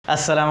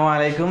Assalamu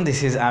alaikum.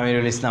 This is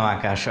Amirul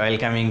Akash.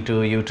 Welcoming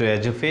to you to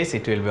eduface.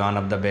 It will be one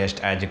of the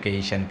best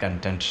education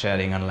content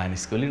sharing online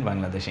school in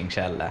Bangladesh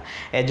inshallah.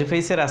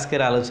 eduface এর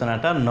আজকের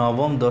আলোচনাটা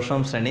নবম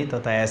দশম শ্রেণী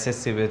তথা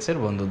SSC ব্যাচের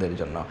বন্ধুদের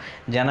জন্য।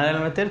 জেনারেল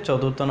ম্যাথের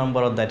 ৪র্থ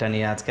নম্বর অধ্যায়টা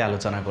নিয়ে আজকে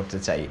আলোচনা করতে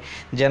চাই।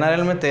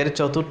 জেনারেল ম্যাথের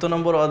 ৪র্থ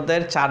নম্বর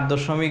অধ্যায়ের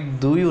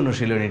 ৪.২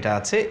 অনুশীলনীটা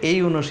আছে। এই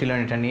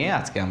অনুশীলনীটা নিয়ে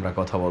আজকে আমরা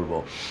কথা বলবো।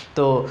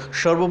 তো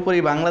সর্বোপরি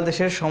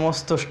বাংলাদেশের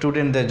সমস্ত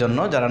স্টুডেন্টদের জন্য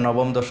যারা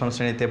নবম দশম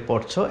শ্রেণীতে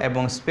পড়ছো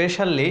এবং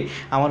স্পেশালি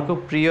আমার খুব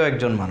প্রিয়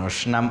একজন মানুষ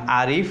নাম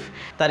আরিফ,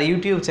 তার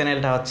ইউটিউব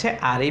চ্যানেলটা হচ্ছে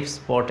আরিফ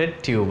স্পটেড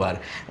টিউবার।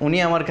 উনি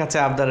আমার কাছে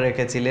আবদার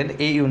রেখেছিলেন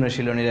এই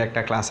অনুশীলনীর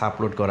একটা ক্লাস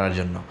আপলোড করার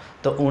জন্য।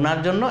 তো ওনার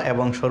জন্য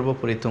এবং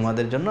সর্বোপরি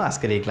তোমাদের জন্য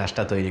আজকের এই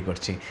ক্লাসটা তৈরি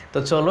করছি। তো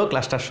চলো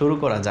ক্লাসটা শুরু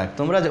করা যাক।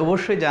 তোমরা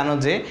অবশ্যই জানো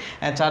যে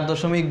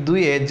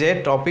 ৪.২-এ যে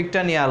টপিকটা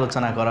নিয়ে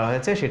আলোচনা করা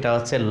হয়েছে সেটা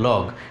হচ্ছে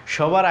লগ।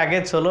 সবার আগে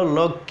চলো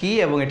লগ কী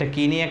এবং এটা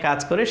কী নিয়ে কাজ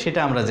করে সেটা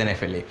আমরা জেনে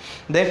ফেলি।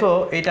 দেখো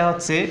এটা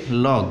হচ্ছে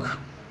লগ।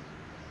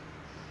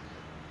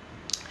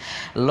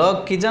 লগ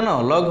কি জানো?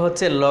 লগ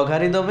হচ্ছে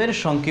লগারিদমের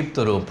সংক্ষিপ্ত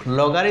রূপ।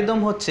 লগারিদম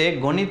হচ্ছে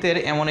গণিতের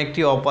এমন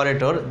একটি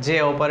অপারেটর যে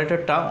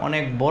অপারেটরটা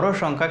অনেক বড়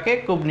সংখ্যাকে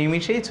খুব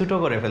নিমিষেই ছোটো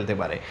করে ফেলতে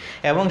পারে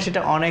এবং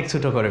সেটা অনেক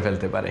ছোটো করে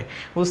ফেলতে পারে।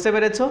 বুঝতে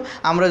পেরেছো?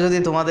 আমরা যদি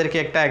তোমাদেরকে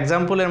একটা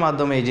এক্সাম্পলের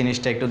মাধ্যমে এই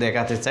জিনিসটা একটু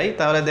দেখাতে চাই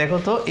তাহলে দেখো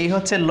তো, এই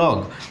হচ্ছে লগ।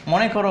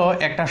 মনে করো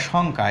একটা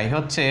সংখ্যা, এই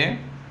হচ্ছে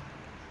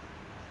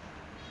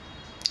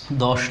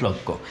 10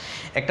 লক্ষ,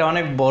 একটা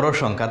অনেক বড়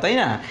সংখ্যা, তাই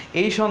না?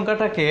 এই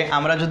সংখ্যাটাকে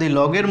আমরা যদি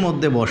লগের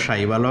মধ্যে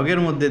বসাই বা লগের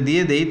মধ্যে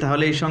দিয়ে দেই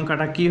তাহলে এই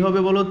সংখ্যাটা কি হবে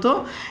বলো তো?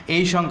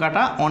 এই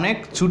সংখ্যাটা অনেক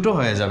ছোটো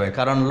হয়ে যাবে,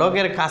 কারণ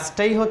লগের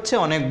কাজটাই হচ্ছে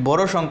অনেক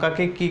বড়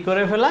সংখ্যাকে কি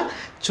করে ফেলা,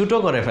 ছোটো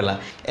করে ফেলা।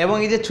 এবং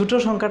এই যে ছোটো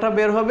সংখ্যাটা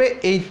বের হবে,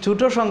 এই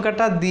ছোটো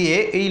সংখ্যাটা দিয়ে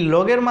এই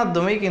লগের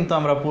মাধ্যমেই কিন্তু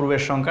আমরা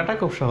পূর্বের সংখ্যাটা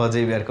খুব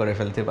সহজেই বের করে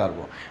ফেলতে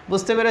পারবো।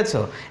 বুঝতে পেরেছো?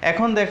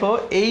 এখন দেখো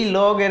এই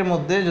লগের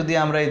মধ্যে যদি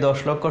আমরা এই 10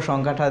 লক্ষ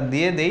সংখ্যাটা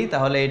দিয়ে দেই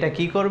তাহলে এটা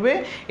কি করবে?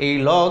 এই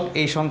লগ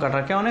এই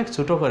সংখ্যাটাকে অনেক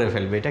ছোটো করে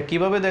ফেলবে। এটা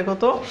কিভাবে দেখো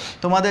তো?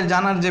 তোমাদের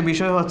জানার যে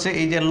বিষয় হচ্ছে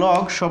এই যে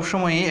লগ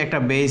সবসময়ই একটা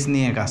বেস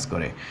নিয়ে কাজ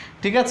করে,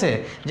 ঠিক আছে?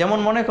 যেমন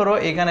মনে করো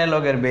এখানে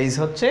লগের বেস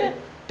হচ্ছে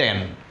 10।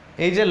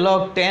 এই যে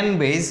লগ 10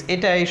 বেস,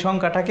 এটা এই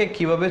সংখ্যাটাকে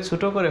কিভাবে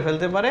ছোটো করে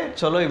ফেলতে পারে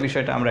চলো এই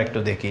বিষয়টা আমরা একটু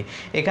দেখি।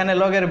 এখানে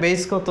লগের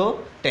বেস কত?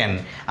 10।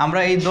 আমরা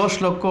এই 10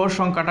 লক্ষ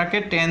সংখ্যাটাকে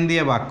 10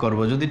 দিয়ে ভাগ করব।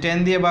 যদি 10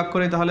 দিয়ে ভাগ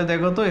করি তাহলে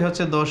দেখো তো এই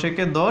হচ্ছে 10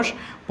 একে 10,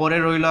 পরে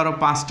রইল আরও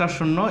 5টা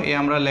শূন্য, এ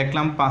আমরা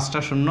লিখলাম 5টা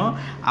শূন্য।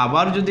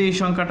 আবার যদি এই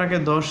সংখ্যাটাকে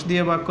 10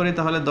 দিয়ে ভাগ করি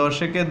তাহলে 10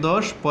 একে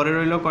 10, পরে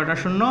রইল কয়টা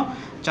শূন্য?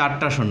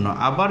 4টা শূন্য।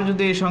 আবার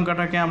যদি এই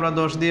সংখ্যাটাকে আমরা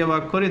 10 দিয়ে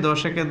ভাগ করি 10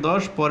 একে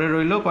 10, পরে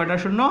রইল কয়টা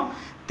শূন্য?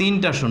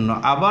 3টা শূন্য।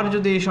 আবার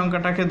যদি এই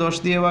সংখ্যাটাকে 10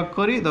 দিয়ে ভাগ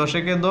করি 10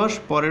 একে 10,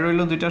 পরে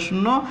রইল 2টা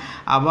শূন্য।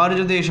 আবার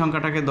যদি এই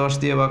সংখ্যাটাকে 10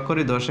 দিয়ে ভাগ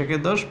করি 10 একে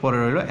 10, পরে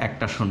রইল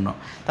একটা শূন্য।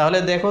 তাহলে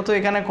দেখো তো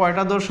এখানে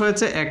কয়টা দোষ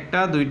হয়েছে?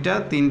 1টা 2টা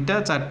 3টা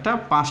 4টা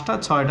 5টা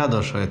 6টা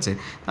দোষ হয়েছে।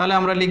 তাহলে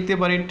আমরা লিখতে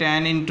পারি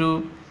 10 ইন্টু,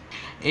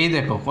 এই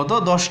দেখো কত,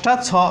 10টা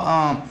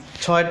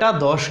 6টা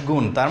 10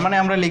 গুণ, তার মানে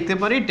আমরা লিখতে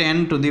পারি 10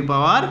 টু দি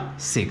পাওয়ার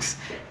 6।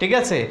 ঠিক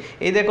আছে?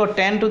 এই দেখো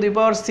 10 টু দি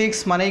পাওয়ার 6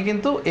 মানেই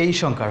কিন্তু এই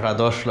সংখ্যাটা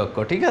 10 লক্ষ।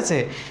 ঠিক আছে?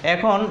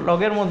 এখন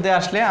লগের মধ্যে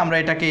আসলে আমরা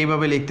এটাকে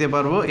এইভাবে লিখতে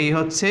পারবো, এই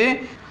হচ্ছে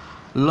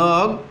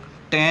লগ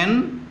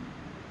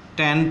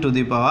 10 টু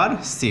দি পাওয়ার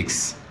 6।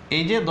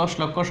 এই যে 10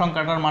 লক্ষ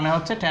সংখ্যাটার মানে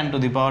হচ্ছে 10 টু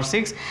দি পাওয়ার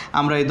 6।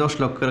 আমরা এই 10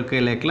 লক্ষকে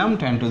লিখলাম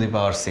 10 টু দি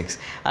পাওয়ার 6।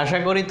 আশা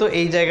করি তো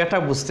এই জায়গাটা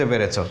বুঝতে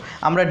পেরেছো।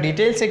 আমরা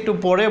ডিটেলস একটু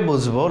পরে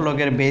বুঝবো,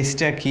 লগের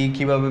বেসটা কী,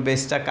 কীভাবে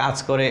বেসটা কাজ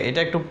করে এটা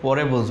একটু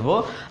পরে বুঝবো।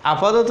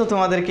 আপাতত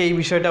তোমাদেরকে এই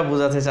বিষয়টা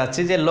বোঝাতে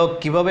চাচ্ছি যে লগ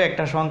কীভাবে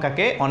একটা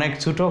সংখ্যাকে অনেক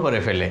ছোটো করে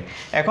ফেলে।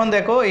 এখন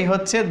দেখো এই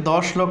হচ্ছে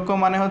 10 লক্ষ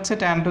মানে হচ্ছে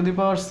 10 টু দি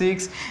পাওয়ার 6।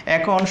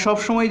 এখন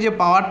সবসময় যে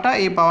পাওয়ারটা,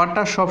 এই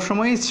পাওয়ারটা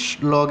সবসময়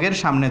লগের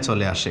সামনে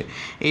চলে আসে।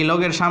 এই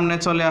লগের সামনে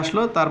চলে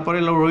আসলো, তারপরে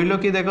রইল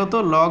কি দেখো তো,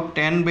 লগ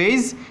 10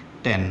 বেস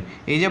 10।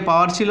 এই যে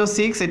পাওয়ার ছিল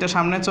 6, এটা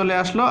সামনে চলে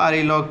আসলো, আর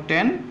এই লগ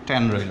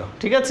 10 রইল।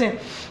 ঠিক আছে?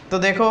 তো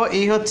দেখো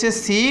এই হচ্ছে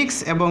 6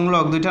 এবং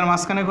লগ দুইটার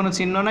মাঝখানে কোনো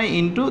চিহ্ন নাই,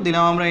 ইন্টু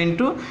দিলাম আমরা,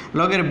 ইন্টু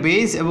লগের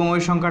বেস এবং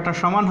ওই সংখ্যাটা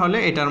সমান হলে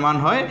এটার মান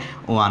হয়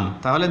 1।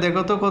 তাহলে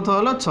দেখো তো কত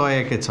হলো? 6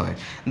 একে 6।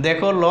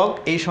 দেখো লগ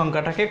এই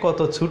সংখ্যাটাকে কত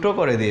ছোটো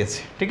করে দিয়েছে।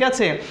 ঠিক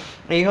আছে?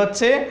 এই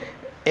হচ্ছে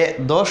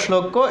 10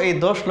 লক্ষ, এই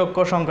 10 লক্ষ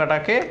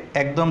সংখ্যাটাকে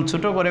একদম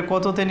ছোটো করে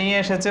কততে নিয়ে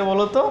এসেছে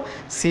বলো তো?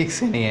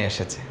 6-এ নিয়ে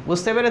এসেছে।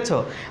 বুঝতে পেরেছো?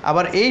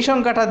 আবার এই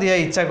সংখ্যাটা দিয়ে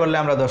ইচ্ছা করলে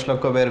আমরা 10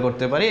 লক্ষ বের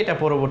করতে পারি। এটা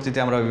পরবর্তীতে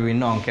আমরা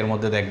বিভিন্ন অঙ্কের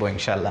মধ্যে দেখবো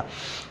ইনশাল্লাহ।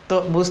 তো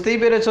বুঝতেই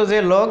পেরেছো যে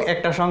লগ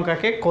একটা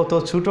সংখ্যাকে কত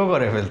ছোটো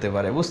করে ফেলতে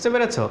পারে। বুঝতে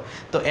পেরেছো?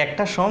 তো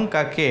একটা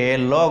সংখ্যাকে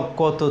লগ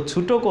কত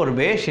ছোটো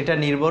করবে সেটা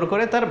নির্ভর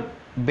করে তার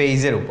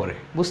বেইজের উপরে।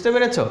 বুঝতে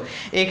পেরেছো?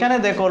 এখানে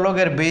দেখো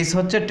লগের বেস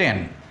হচ্ছে 10।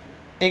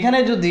 এখানে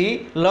যদি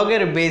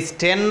লগের বেস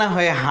 10 না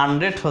হয়ে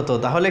 100 হতো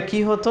তাহলে কি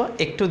হতো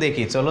একটু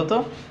দেখি চলো তো।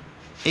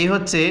 এই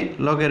হচ্ছে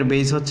লগের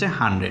বেস হচ্ছে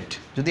 100।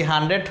 যদি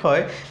 100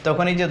 হয়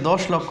তখন এই যে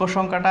 10 লক্ষ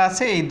সংখ্যাটা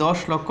আছে, এই 10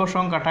 লক্ষ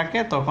সংখ্যাটাকে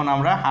তখন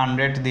আমরা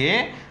 100 দিয়ে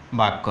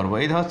ভাগ করব।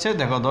 এই হচ্ছে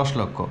দেখো 10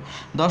 লক্ষ।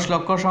 10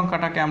 লক্ষ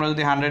সংখ্যাটাকে আমরা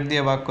যদি 100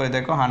 দিয়ে ভাগ করে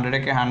দেখো 100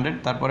 একে 100,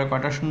 তারপরে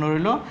কয়টা শূন্য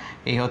রইল?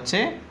 এই হচ্ছে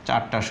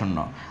 4টা শূন্য।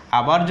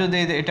 আবার যদি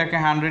এটাকে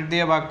 100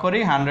 দিয়ে ভাগ করি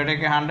 100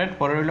 একে 100,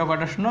 পরে রইল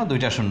কয়টা শূন্য?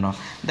 2টা শূন্য।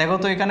 দেখো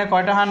তো এখানে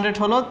কয়টা 100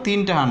 হলো?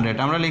 3টে 100।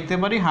 আমরা লিখতে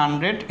পারি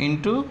 100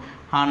 ইন্টু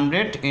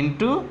 100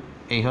 ইন্টু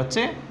এই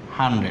হচ্ছে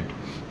 100,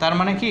 তার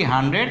মানে কি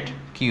 100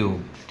 কিউব।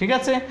 ঠিক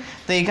আছে,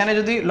 তো এইখানে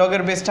যদি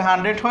লগের বেসটা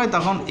 100 হয়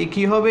তখন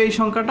কী হবে এই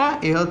সংখ্যাটা?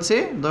 এ হচ্ছে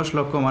 10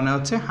 লক্ষ মানে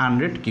হচ্ছে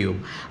 100 কিউব।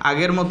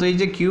 আগের মতো এই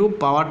যে কিউব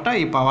পাওয়ারটা,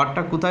 এই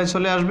পাওয়ারটা কোথায়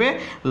চলে আসবে?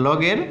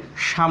 লগের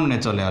সামনে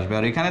চলে আসবে,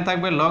 আর এখানে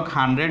থাকবে লগ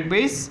 100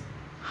 বেস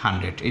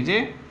 100, এই যে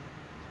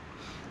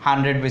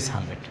 100 বেস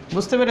 100।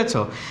 বুঝতে পেরেছ?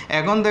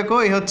 এখন দেখো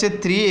এই হচ্ছে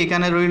 3,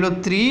 এখানে রইল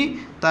 3,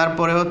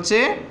 তারপরে হচ্ছে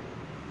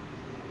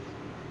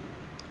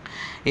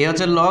এই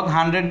হচ্ছে লগ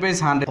 100 বেস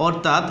 100,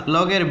 অর্থাৎ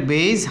লগের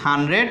বেস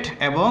 100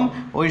 এবং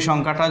ওই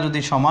সংখ্যাটা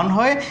যদি সমান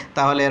হয়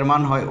তাহলে এর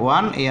মান হয়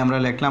 1। এই আমরা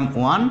লিখলাম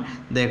 1।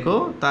 দেখো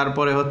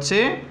তারপরে হচ্ছে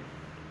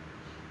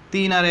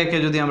 3 আর 1-এ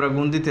যদি আমরা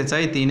গুণ দিতে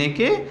চাই 3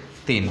 একে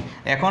 3।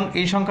 এখন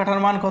এই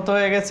সংখ্যাটার মান কত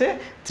হয়ে গেছে?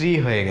 3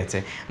 হয়ে গেছে।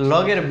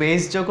 লগের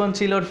বেস যখন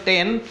ছিল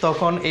 10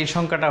 তখন এই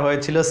সংখ্যাটা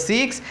হয়েছিল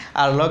 6,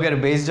 আর লগের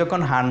বেস যখন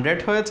 100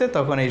 হয়েছে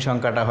তখন এই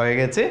সংখ্যাটা হয়ে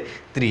গেছে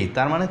 3।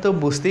 তার মানে তো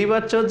বুঝতেই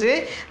পারছো যে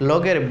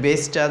লগের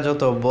বেসটা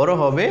যত বড়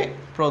হবে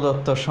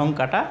প্রদত্ত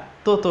সংখ্যাটা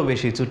তত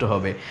বেশি ছোটো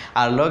হবে,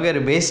 আর লগের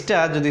বেসটা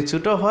যদি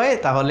ছোটো হয়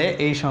তাহলে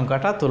এই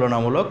সংখ্যাটা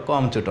তুলনামূলক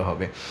কম ছোটো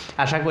হবে।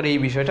 আশা করি এই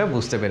বিষয়টা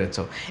বুঝতে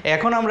পেরেছো।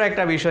 এখন আমরা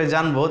একটা বিষয়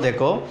জানবো।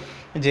 দেখো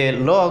যে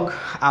লগ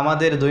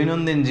আমাদের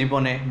দৈনন্দিন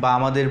জীবনে বা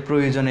আমাদের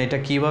প্রয়োজনে এটা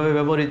কিভাবে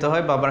ব্যবহৃত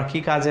হয় বা আমরা কী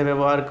কাজে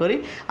ব্যবহার করি।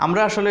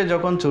 আমরা আসলে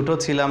যখন ছোটো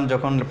ছিলাম,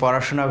 যখন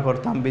পড়াশোনা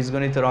করতাম,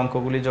 বীজগণিতের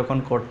অঙ্কগুলি যখন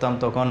করতাম,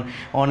 তখন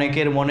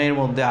অনেকের মনের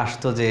মধ্যে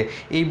আসতো যে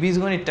এই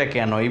বীজগণিতটা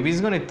কেন? এই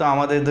বীজগণিত তো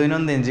আমাদের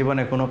দৈনন্দিন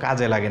জীবনে কোনো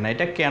কাজে লাগে না,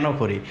 এটা কেন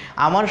করি?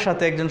 আমার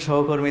সাথে একজন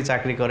সহকর্মী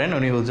চাকরি করেন,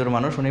 উনি হুজুর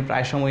মানুষ, উনি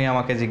প্রায় সময়ই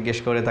আমাকে জিজ্ঞেস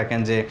করে থাকেন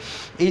যে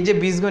এই যে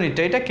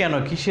বীজগণিতটা এটা কেন,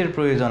 কিসের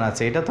প্রয়োজন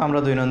আছে? এটা তো আমরা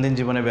দৈনন্দিন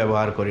জীবনে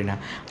ব্যবহার করি না।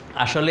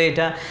 আসলে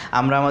এটা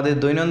আমরা আমাদের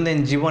দৈনন্দিন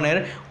জীবনের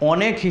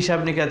অনেক হিসাব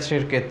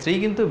নিকাশের ক্ষেত্রেই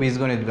কিন্তু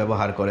বীজগণিত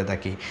ব্যবহার করে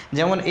থাকি।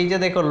 যেমন এই যে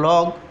দেখো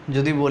লগ,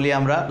 যদি বলি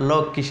আমরা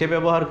লগ কিসে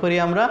ব্যবহার করি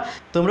আমরা,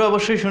 তোমরা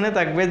অবশ্যই শুনে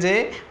থাকবে যে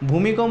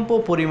ভূমিকম্প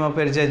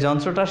পরিমাপের যে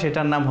যন্ত্রটা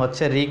সেটার নাম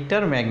হচ্ছে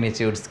রিক্টার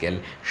ম্যাগনিটিউড স্কেল,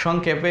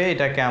 সংক্ষেপে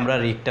এটাকে আমরা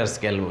রিক্টার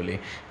স্কেল বলি।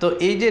 তো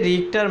এই যে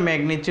রিক্টার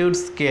ম্যাগনিটিউড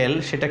স্কেল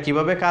সেটা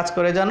কিভাবে কাজ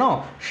করে জানো?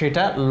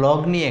 সেটা লগ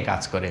নিয়ে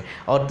কাজ করে,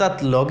 অর্থাৎ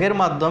লগের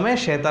মাধ্যমে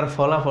সে তার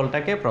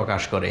ফলাফলটাকে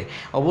প্রকাশ করে।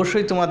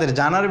 অবশ্যই তোমাদের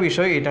জানার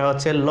বিষয়, এটা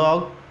হচ্ছে লগ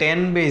 10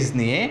 বেস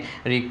নিয়ে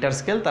রিক্টার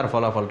স্কেল তার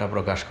ফলাফলটা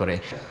প্রকাশ করে।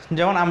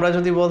 যেমন আমরা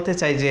যদি বলতে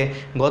চাই যে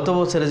গত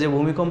বছরে যে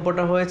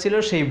ভূমিকম্পটা হয়েছিল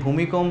সেই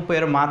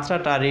ভূমিকম্পের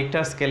মাত্রাটা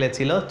রিক্টার স্কেলে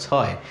ছিল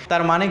 6,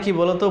 তার মানে কি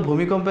বলো তো?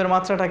 ভূমিকম্পের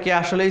মাত্রাটা কি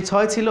আসলেই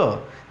 6 ছিল?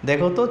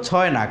 দেখো তো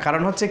 6 না,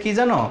 কারণ হচ্ছে কি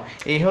জানো?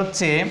 এই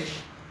হচ্ছে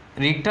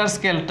রিক্টার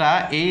স্কেলটা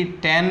এই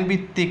 10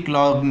 ভিত্তিক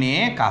লগ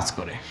নিয়ে কাজ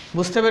করে।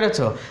 বুঝতে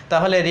পেরেছো?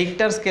 তাহলে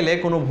রিক্টার স্কেলে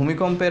কোনো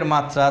ভূমিকম্পের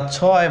মাত্রা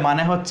 6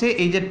 মানে হচ্ছে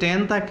এই যে 10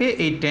 থাকে,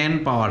 এই 10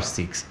 পাওয়ার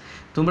 6।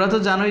 তোমরা তো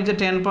জানোই যে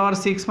 10 পাওয়ার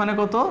 6 মানে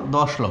কত?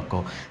 10 লক্ষ।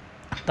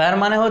 তার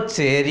মানে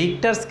হচ্ছে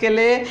রিক্টার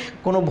স্কেলে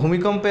কোনো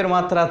ভূমিকম্পের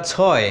মাত্রা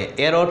 6,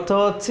 এর অর্থ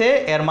হচ্ছে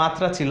এর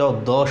মাত্রা ছিল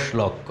 10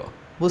 লক্ষ।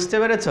 বুঝতে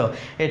পেরেছো?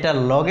 এটা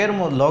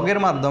লগের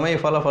মাধ্যমে এই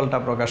ফলাফলটা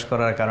প্রকাশ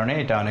করার কারণে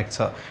এটা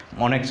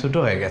অনেক ছোটো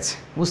হয়ে গেছে।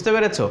 বুঝতে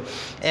পেরেছো?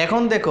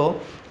 এখন দেখো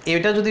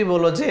এটা যদি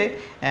বলো যে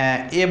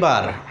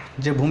এবার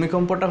যে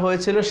ভূমিকম্পটা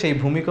হয়েছিল সেই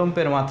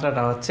ভূমিকম্পের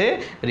মাত্রাটা হচ্ছে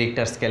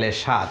রিক্টার স্কেলে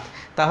 7,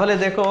 তাহলে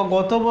দেখো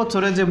গত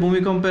বছরে যে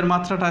ভূমিকম্পের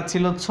মাত্রাটা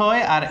ছিল 6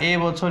 আর এ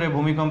বছরে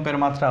ভূমিকম্পের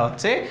মাত্রা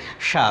হচ্ছে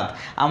 7।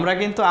 আমরা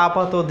কিন্তু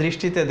আপাত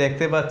দৃষ্টিতে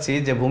দেখতে পাচ্ছি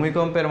যে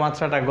ভূমিকম্পের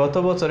মাত্রাটা গত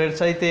বছরের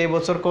চাইতে এ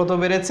বছর কত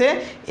বেড়েছে?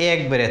 1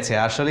 বেড়েছে।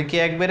 আসলে কি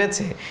 1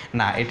 বেড়েছে?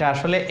 না, এটা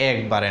আসলে 1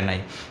 বাড়ে নাই।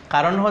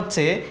 কারণ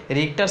হচ্ছে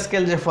রিক্টার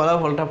স্কেল যে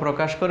ফলাফলটা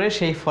প্রকাশ করে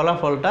সেই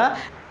ফলাফলটা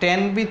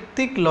 10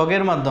 ভিত্তিক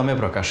লগের মাধ্যমে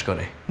প্রকাশ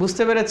করে।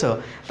 বুঝতে পেরেছো?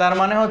 তার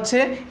মানে হচ্ছে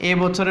এ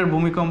বছরের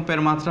ভূমিকম্পের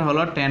মাত্রা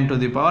হলো 10 টু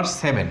দি পাওয়ার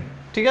 7।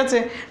 ঠিক আছে,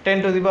 10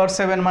 টু দি পাওয়ার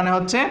 7 মানে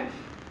হচ্ছে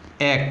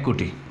 1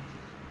 কোটি।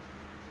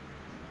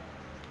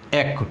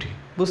 1 কোটি।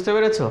 বুঝতে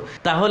পেরেছো?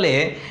 তাহলে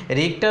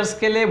রিক্টার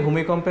স্কেলে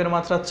ভূমিকম্পের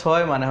মাত্রা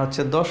 6 মানে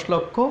হচ্ছে 10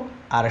 লক্ষ,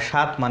 আর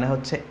 7 মানে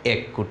হচ্ছে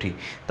 1 কোটি।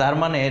 তার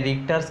মানে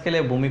রিক্টার স্কেলে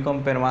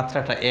ভূমিকম্পের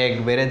মাত্রাটা 1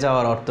 বেড়ে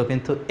যাওয়ার অর্থ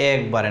কিন্তু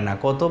 1 বাড়ে না,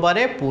 কত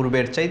বাড়ে?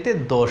 পূর্বের চাইতে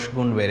 10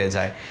 গুণ বেড়ে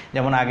যায়।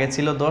 যেমন আগে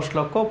ছিল 10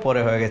 লক্ষ,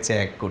 পরে হয়ে গেছে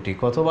 1 কোটি।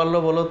 কত বাড়লো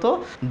বলো তো?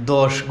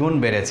 10 গুণ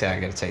বেড়েছে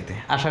আগের চাইতে।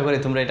 আশা করি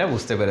তোমরা এটা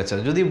বুঝতে পেরেছো।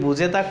 যদি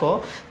বুঝে থাকো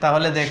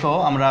তাহলে দেখো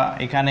আমরা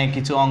এখানে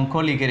কিছু অঙ্ক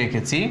লিখে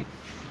রেখেছি।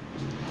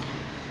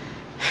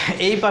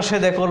 এই পাশে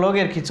দেখো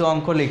লগের কিছু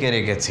অঙ্ক লিখে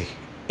রেখেছি।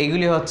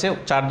 এগুলি হচ্ছে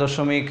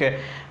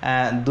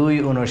 4.2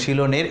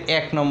 অনুশীলনের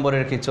 1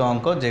 নম্বরের কিছু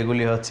অঙ্ক,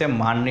 যেগুলি হচ্ছে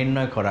মান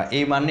নির্ণয় করা।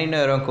 এই মান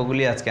নির্ণয়ের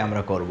অঙ্কগুলি আজকে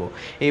আমরা করব।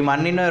 এই মান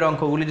নির্ণয়ের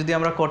অঙ্কগুলি যদি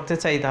আমরা করতে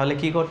চাই তাহলে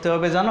কি করতে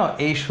হবে জানো?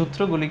 এই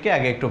সূত্রগুলিকে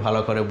আগে একটু ভালো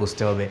করে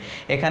বুঝতে হবে।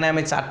 এখানে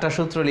আমি 4টা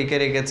সূত্র লিখে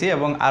রেখেছি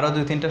এবং আরও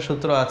 2-3টা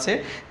সূত্র আছে,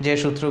 যে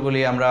সূত্রগুলি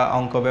আমরা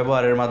অঙ্ক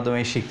ব্যবহারের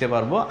মাধ্যমে শিখতে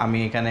পারবো। আমি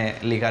এখানে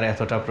লেখার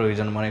এতটা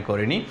প্রয়োজন মনে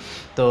করিনি।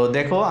 তো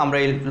দেখো, আমরা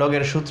এই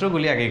লগের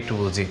সূত্রগুলি আগে একটু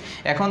বুঝি।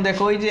 এখন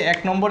দেখো, এই যে 1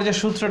 নম্বর যে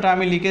সূত্রটা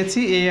আমি লিখেছি,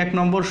 এই 1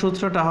 নম্বর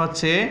সূত্রটা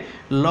হচ্ছে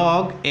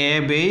log a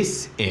বেস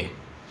a,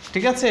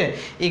 ঠিক আছে,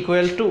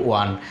 ইকুয়াল টু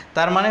 1।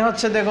 তার মানে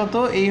হচ্ছে দেখো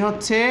তো,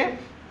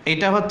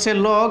 এটা হচ্ছে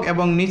লগ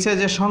এবং নিচে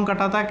যে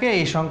সংখ্যাটা থাকে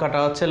এই সংখ্যাটা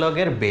হচ্ছে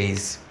লগের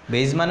বেস।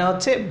 বেস মানে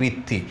হচ্ছে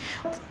ভিত্তি,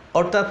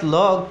 অর্থাৎ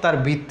লগ তার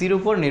ভিত্তির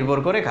উপর নির্ভর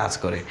করে কাজ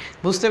করে।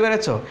 বুঝতে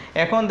পেরেছো?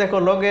 এখন দেখো,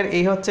 লগের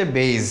এই হচ্ছে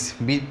বেস,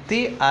 ভিত্তি,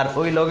 আর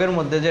ওই লগের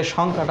মধ্যে যে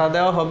সংখ্যাটা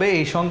দেওয়া হবে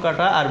এই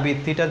সংখ্যাটা আর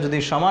ভিত্তিটা যদি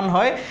সমান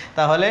হয়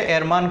তাহলে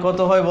এর মান কত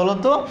হয় বলো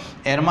তো?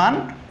 এর মান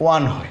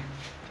 1 হয়।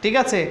 ঠিক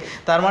আছে,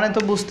 তার মানে তো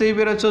বুঝতেই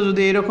পেরেছো,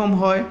 যদি এরকম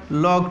হয়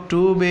log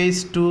 2 বেস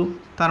 2,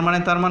 তার মানে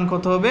তার মান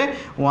কত হবে?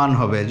 1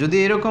 হবে। যদি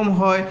এরকম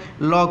হয়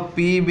log p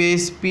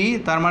বেস p,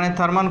 তার মানে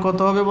তার মান কত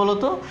হবে বলো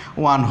তো?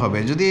 1 হবে।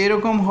 যদি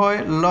এরকম হয়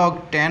log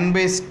 10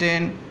 বেস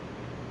 10,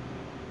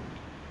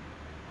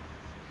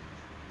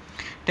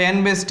 10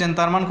 বেস 10,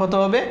 তার মান কত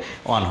হবে?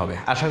 1 হবে।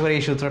 আশা করি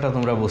এই সূত্রটা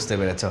তোমরা বুঝতে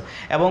পেরেছো।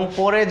 এবং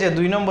পরে যে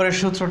 2 নম্বরের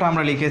সূত্রটা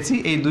আমরা লিখেছি,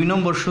 এই 2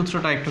 নম্বর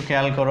সূত্রটা একটু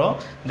খেয়াল করো।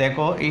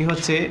 দেখো, এই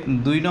হচ্ছে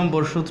 2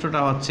 নম্বর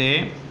সূত্রটা হচ্ছে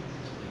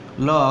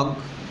log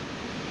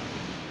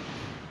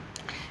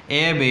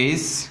a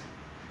base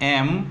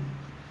m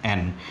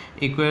n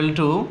equal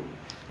to,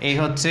 এই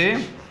হচ্ছে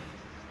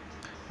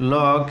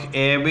log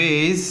a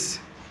base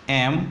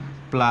m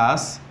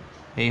plus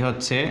এই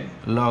হচ্ছে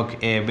log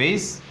a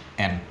বেস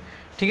n।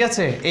 ঠিক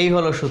আছে, এই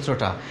হলো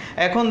সূত্রটা।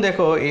 এখন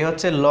দেখো, এই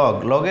হচ্ছে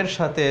লগের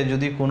সাথে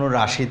যদি কোনো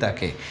রাশি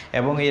থাকে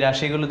এবং এই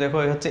রাশিগুলো দেখো,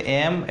 এই হচ্ছে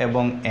m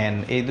এবং n,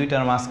 এই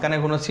দুইটার মাঝখানে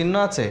কোনো চিহ্ন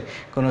আছে?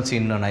 কোনো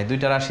চিহ্ন নাই।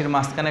 দুইটা রাশির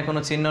মাঝখানে কোনো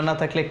চিহ্ন না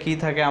থাকলে কি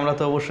থাকে আমরা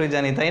তো অবশ্যই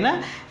জানি, তাই না?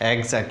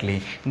 এক্স্যাক্টলি,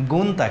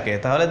 গুণ থাকে।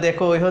 তাহলে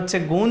দেখো, ওই হচ্ছে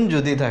গুণ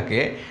যদি থাকে,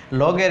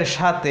 লগের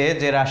সাথে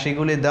যে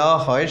রাশিগুলি দেওয়া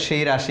হয়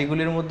সেই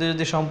রাশিগুলির মধ্যে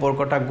যদি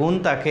সম্পর্কটা গুণ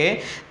থাকে,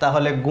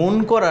 তাহলে গুণ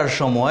করার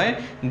সময়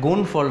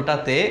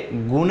গুণফলটাতে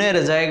গুণের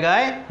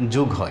জায়গায়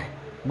যোগ হয়।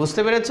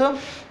 বুঝতে পেরেছো?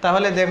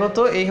 তাহলে দেখো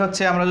তো, এই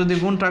হচ্ছে আমরা যদি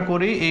গুণটা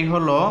করি, এই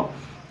হলো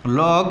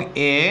log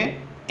a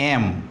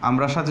m,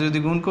 আমরা সাথে যদি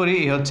গুণ করি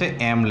এই হচ্ছে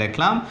m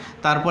লিখলাম।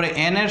 তারপরে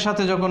n এর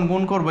সাথে যখন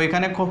গুণ করব,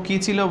 এখানে কি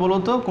ছিল বলো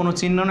তো? কোনো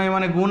চিহ্ন নেই,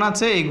 মানে গুণ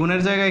আছে। এই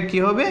গুণের জায়গায় কি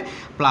হবে?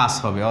 প্লাস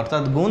হবে।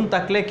 অর্থাৎ গুণ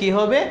থাকলে কি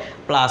হবে?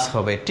 প্লাস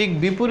হবে। ঠিক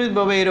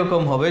বিপরীতভাবে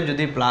এরকম হবে,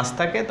 যদি প্লাস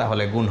থাকে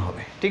তাহলে গুণ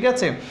হবে। ঠিক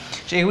আছে,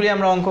 সেগুলি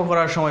আমরা অঙ্ক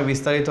করার সময়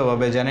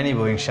বিস্তারিতভাবে জেনে নিব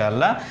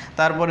ইনশাআল্লাহ।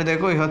 তারপরে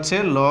দেখো, এই হচ্ছে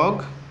log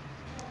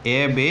a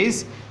বেস,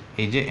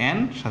 এই যে n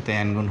সাথে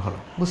n গুণ হলো।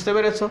 বুঝতে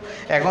পেরেছো?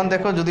 এখন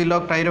দেখো, যদি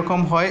লগটা এরকম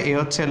হয়, এই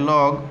হচ্ছে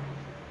log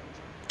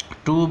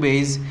 2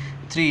 বেস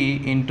 3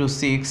 ×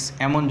 6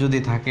 এমন যদি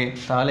থাকে,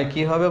 তাহলে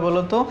কি হবে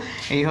বলো তো?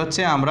 এই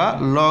হচ্ছে আমরা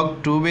log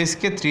 2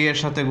 বেসকে 3 এর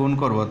সাথে গুণ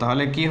করব,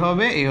 তাহলে কি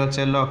হবে? এই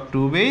হচ্ছে log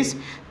 2 বেস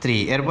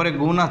 3, এরপরে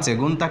গুণ আছে,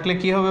 গুণ থাকলে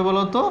কি হবে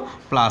বলো তো?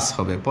 প্লাস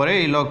হবে। পরে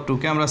এই log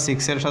 2কে আমরা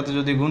 6 এর সাথে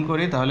যদি গুণ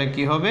করি তাহলে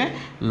কি হবে?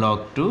 log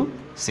 2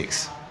 6।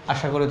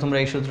 আশা করি তোমরা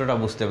এই সূত্রটা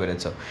বুঝতে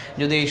পেরেছো।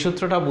 যদি এই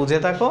সূত্রটা বুঝে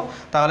থাকো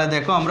তাহলে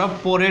দেখো, আমরা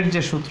পরের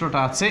যে সূত্রটা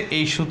আছে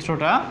এই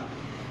সূত্রটা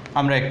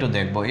আমরা একটু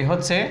দেখব। এই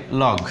হচ্ছে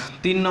log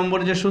 3 নম্বর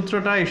যে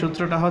সূত্রটা, এই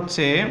সূত্রটা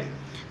হচ্ছে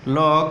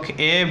log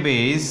a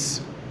বেস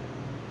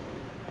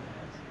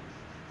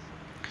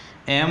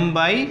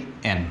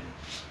m/n।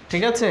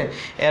 ঠিক আছে,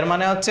 এর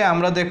মানে হচ্ছে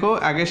আমরা দেখো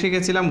আগে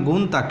শিখেছিলাম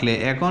গুণ থাকলে,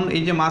 এখন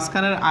এই যে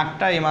মাঝখানের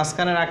আটটা, এই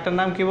মাঝখানের আটটার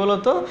নাম কি বলো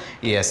তো?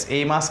 ইয়েস,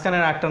 এই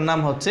মাঝখানের আটটার নাম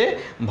হচ্ছে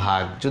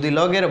ভাগ। যদি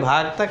লগের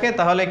ভাগ থাকে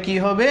তাহলে কি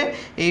হবে?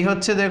 এই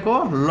হচ্ছে দেখো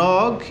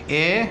log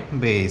a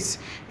বেস,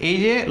 এই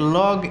যে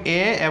log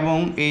a এবং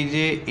এই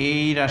যে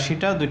এই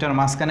রাশিটা দুইটার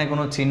মাঝখানে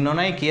কোনো চিহ্ন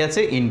নাই, কি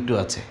আছে? ইনটু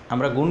আছে।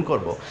 আমরা গুণ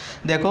করব।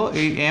 দেখো,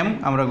 এই m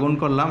আমরা গুণ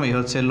করলাম, এই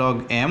হচ্ছে log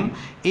m।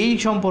 এই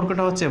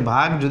সম্পর্কটা হচ্ছে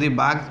ভাগ। যদি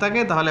ভাগ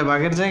থাকে তাহলে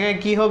ভাগের জায়গায়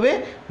কি হবে?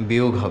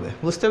 বিয়োগ হবে।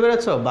 বুঝতে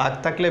পেরেছো? ভাগ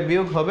থাকলে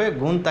বিয়োগ হবে,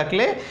 গুণ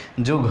থাকলে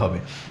যোগ হবে।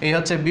 এই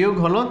হচ্ছে বিয়োগ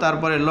হলো,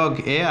 তারপরে log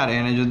a আর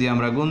n এ যদি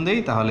আমরা গুণ দেই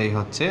তাহলে এই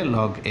হচ্ছে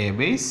log a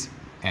বেস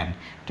n।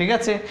 ঠিক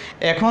আছে,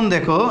 এখন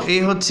দেখো,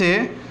 এই হচ্ছে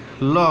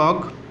log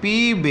p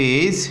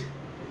বেস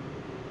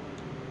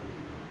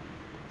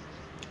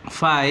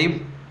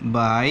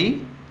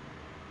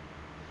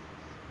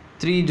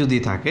 5/3 যদি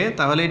থাকে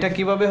তাহলে এটা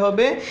কিভাবে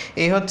হবে?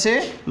 এই হচ্ছে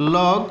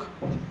log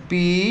p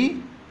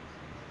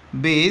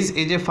বেস,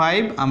 এই যে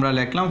 5 আমরা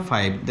লিখলাম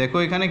 5, দেখো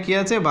এখানে কি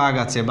আছে? ভাগ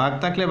আছে। ভাগ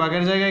থাকলে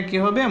ভাগের জায়গায় কি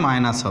হবে?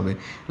 মাইনাস হবে।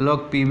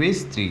 log p বেস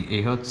 3,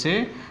 এই হচ্ছে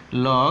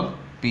log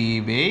p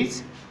বেস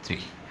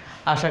 3।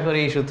 আশা করি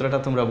এই সূত্রটা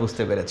তোমরা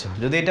বুঝতে পেরেছো।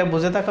 যদি এটা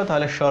বুঝে থাকো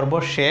তাহলে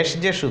সর্বশেষ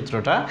যে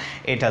সূত্রটা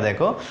এটা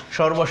দেখো,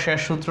 সর্বশেষ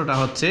সূত্রটা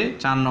হচ্ছে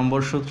 4 নম্বর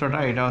সূত্রটা,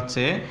 এটা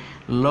হচ্ছে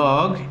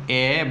log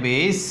a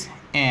base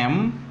m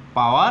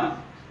power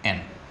n।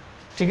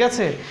 ঠিক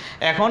আছে।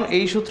 এখন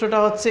এই সূত্রটা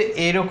হচ্ছে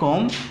এরকম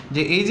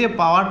যে এই যে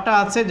পাওয়ারটা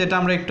আছে যেটা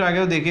আমরা একটু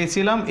আগেও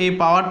দেখিয়েছিলাম, এই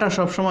পাওয়ারটা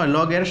সবসময়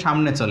লগের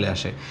সামনে চলে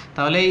আসে,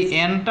 তাহলে এই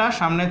এনটা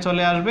সামনে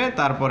চলে আসবে,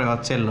 তারপরে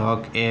হচ্ছে লগ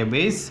এ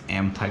বেস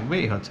এম থাকবে,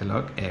 এই হচ্ছে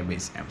লগ এ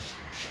বেস এম।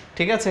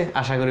 ঠিক আছে,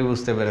 আশা করি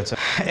বুঝতে পেরেছো।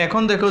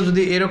 এখন দেখো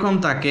যদি এরকম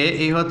থাকে,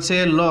 এই হচ্ছে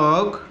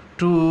লগ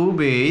 2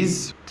 বেস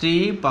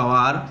 3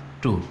 পাওয়ার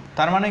 2,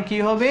 তার মানে কি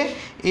হবে,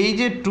 এই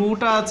যে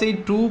 2টা আছে এই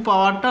 2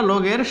 পাওয়ারটা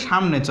লগের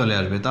সামনে চলে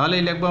আসবে, তাহলে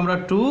এই লিখবো আমরা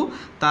 2,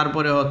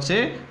 তারপরে হচ্ছে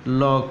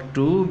লগ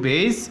 2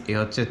 বেস এ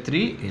হচ্ছে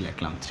 3, এই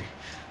লিখলাম 3।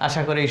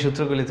 আশা করি এই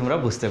সূত্রগুলি তোমরা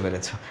বুঝতে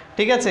পেরেছো।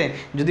 ঠিক আছে,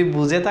 যদি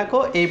বুঝে থাকো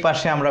এই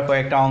পাশে আমরা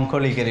কয়েকটা অঙ্ক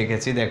লিখে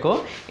রেখেছি, দেখো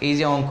এই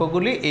যে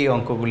অঙ্কগুলি, এই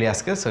অঙ্কগুলি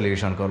আজকে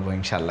সলিউশন করব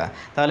ইনশাল্লাহ।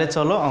 তাহলে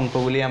চলো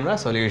অঙ্কগুলি আমরা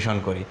সলিউশন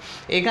করি।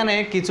 এখানে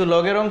কিছু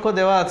লগের অঙ্ক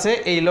দেওয়া আছে,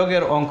 এই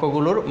লগের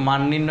অঙ্কগুলোর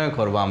মান নির্ণয়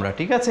করব আমরা।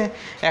 ঠিক আছে,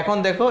 এখন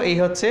দেখো এই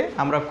হচ্ছে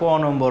আমরা ক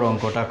নম্বর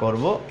অঙ্কটা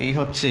করব। এই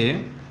হচ্ছে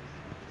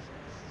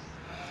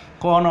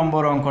ক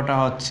নম্বর অঙ্কটা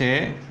হচ্ছে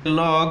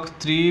লগ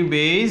 3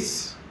 বেস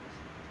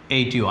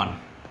 81।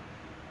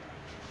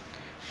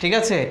 ঠিক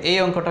আছে, এই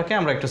অঙ্কটাকে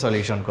আমরা একটু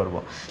সলিউশন করব।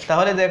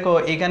 তাহলে দেখো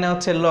এখানে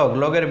হচ্ছে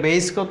লগের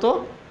বেস কত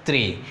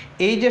 3,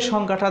 এই যে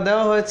সংখ্যাটা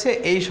দেওয়া হয়েছে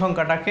এই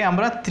সংখ্যাটাকে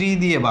আমরা 3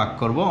 দিয়ে ভাগ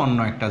করব অন্য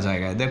একটা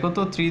জায়গায়। দেখো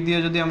তো 3 দিয়ে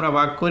যদি আমরা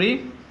ভাগ করি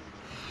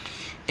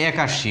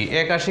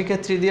 81কে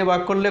 3 দিয়ে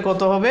ভাগ করলে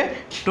কত হবে,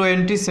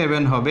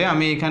 27 হবে।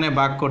 আমি এখানে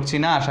ভাগ করছি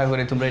না, আশা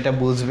করি তোমরা এটা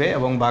বুঝবে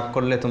এবং ভাগ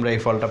করলে তোমরা এই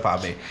ফলটা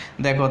পাবে।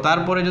 দেখো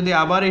তারপরে যদি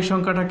আবার এই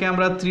সংখ্যাটাকে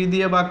আমরা 3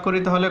 দিয়ে ভাগ করি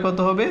তাহলে কত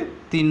হবে,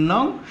 3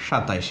 নং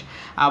 27।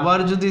 আবার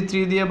যদি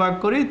 3 দিয়ে ভাগ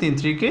করি 3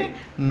 3 কে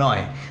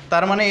 9,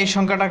 তার মানে এই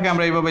সংখ্যাটাকে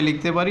আমরা এইভাবে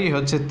লিখতে পারি, এই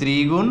হচ্ছে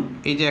 3 গুণ,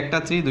 এই যে একটা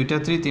 3 দুইটা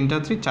 3 তিনটা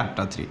 3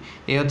 চারটা 3,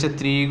 এই হচ্ছে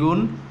 3 গুণ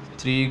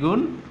 3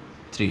 গুণ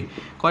 3।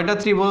 কয়টা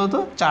 3 বলো তো,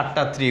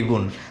 4টা 3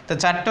 গুণ। তো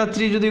 4টা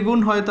 3 যদি গুণ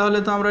হয় তাহলে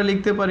তো আমরা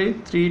লিখতে পারি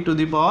 3 টু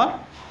দি পাওয়ার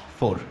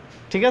 4।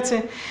 ঠিক আছে,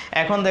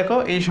 এখন দেখো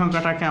এই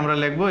সংখ্যাটাকে আমরা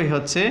লিখবো, এই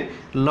হচ্ছে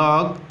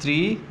লগ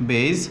 3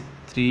 বেস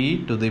 3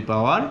 টু দি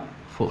পাওয়ার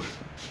 4।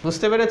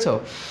 বুঝতে পেরেছো?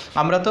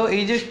 আমরা তো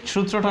এই যে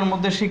সূত্রটার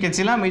মধ্যে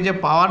শিখেছিলাম, এই যে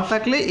পাওয়ার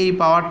থাকলে এই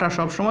পাওয়ারটা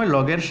সবসময়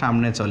লগের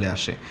সামনে চলে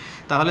আসে।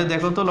 তাহলে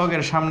দেখো তো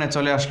লগের সামনে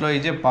চলে আসলো,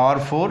 এই যে পাওয়ার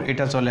 4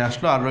 এটা চলে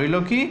আসলো, আর রইল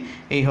কি,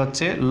 এই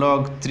হচ্ছে লগ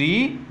 3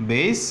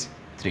 বেস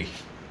 3।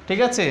 ঠিক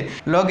আছে,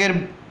 লগের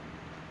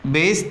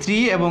বেস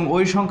 3 এবং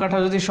ওই সংখ্যাটা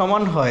যদি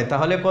সমান হয়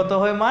তাহলে কত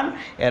হয় মান,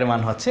 এর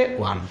মান হচ্ছে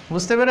 1।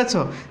 বুঝতে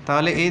পেরেছো?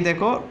 তাহলে এই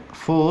দেখো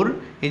 4,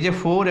 এই যে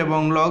 4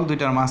 এবং লগ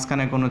দুইটার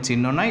মাঝখানে কোনো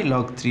চিহ্ন নাই,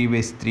 লগ 3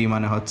 বেস 3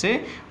 মানে হচ্ছে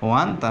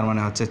 1, তার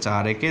মানে হচ্ছে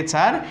 4 একে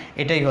 4,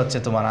 এটাই হচ্ছে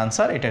তোমার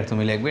আনসার। এটা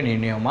তুমি লিখবে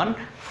নির্ণেয় মান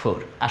 4।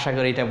 আশা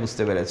করি এটা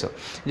বুঝতে পেরেছো।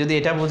 যদি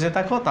এটা বুঝে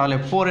থাকো তাহলে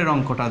পরের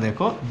অঙ্কটা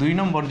দেখো, 2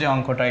 নম্বর যে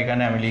অঙ্কটা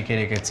এখানে আমি লিখে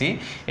রেখেছি,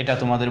 এটা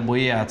তোমাদের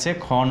বইয়ে আছে,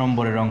 খ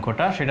নম্বরের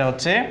অঙ্কটা, সেটা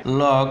হচ্ছে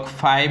লগ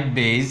 5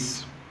 বেস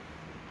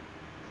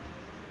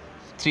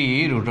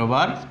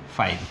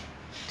 3√5।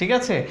 ঠিক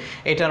আছে,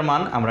 এটার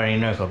মান আমরা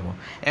নির্ণয় করব।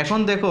 এখন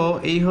দেখো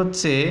এই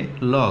হচ্ছে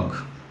লগ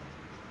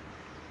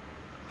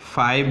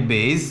 5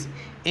 বেস,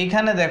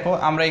 এইখানে দেখো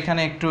আমরা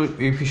এখানে একটু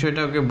এই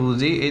বিষয়টাকে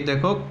বুঝি। এই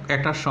দেখো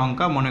একটা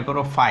সংখ্যা মনে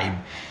করো 5,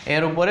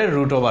 এর উপরে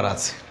 √ওভার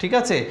আছে। ঠিক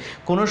আছে,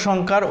 কোনো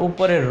সংখ্যার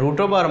উপরে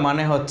 √ওভার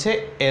মানে হচ্ছে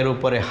এর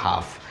উপরে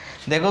হাফ।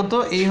 দেখো তো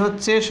এই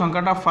হচ্ছে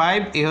সংখ্যাটা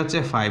 5, এই হচ্ছে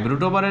 5,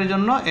 √ওভারের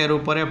জন্য এর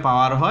উপরে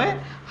পাওয়ার হয়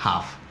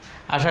হাফ।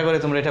 আশা করি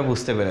তোমরা এটা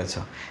বুঝতে পেরেছো।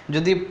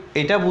 যদি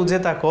এটা বুঝে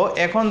থাকো,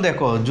 এখন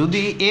দেখো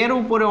যদি এর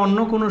উপরে অন্য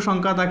কোনো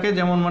সংখ্যা থাকে,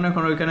 যেমন মনে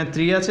করো এখানে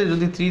 3 আছে,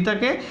 যদি 3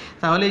 থাকে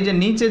তাহলে এই যে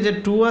নিচে যে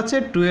 2 আছে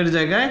 2 এর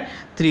জায়গায়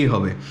 3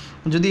 হবে।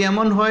 যদি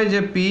এমন হয়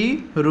যে p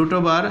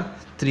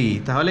 √3,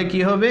 তাহলে কি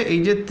হবে, এই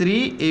যে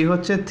 3 এই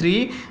হচ্ছে 3,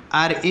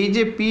 আর এই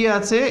যে p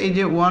আছে এই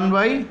যে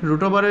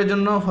 1/√ওভারের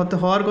জন্য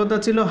হওয়ার কথা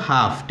ছিল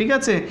হাফ। ঠিক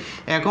আছে,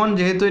 এখন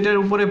যেহেতু এটার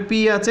উপরে p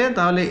আছে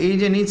তাহলে এই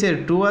যে নিচের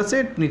 2 আছে,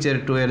 নিচের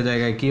 2 এর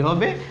জায়গায় কি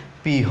হবে,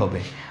 p হবে।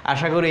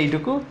 আশা করি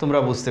এইটুকু তোমরা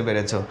বুঝতে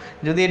পেরেছো।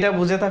 যদি এটা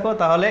বুঝে থাকো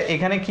তাহলে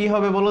এখানে কি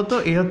হবে বলো তো,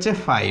 এই হচ্ছে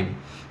 5,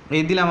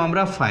 এই দিলাম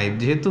আমরা 5,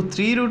 যেহেতু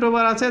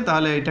 3√ওভার আছে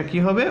তাহলে এটা কি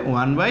হবে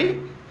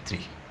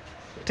 1/3।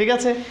 ঠিক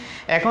আছে,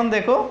 এখন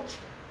দেখো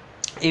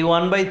এই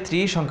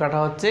 1/3 সংখ্যাটা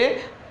হচ্ছে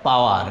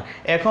পাওয়ার।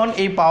 এখন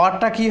এই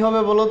পাওয়ারটা কি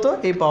হবে বলো তো,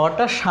 এই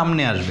পাওয়ারটা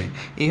সামনে আসবে,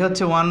 এই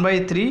হচ্ছে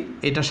 1/3,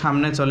 এটা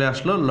সামনে চলে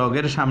আসলো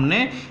লগের সামনে,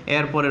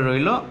 এরপরে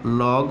রইল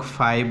লগ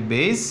 5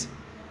 বেস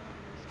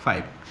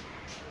 5।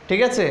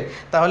 ঠিক আছে,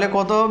 তাহলে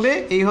কত হবে,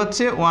 এই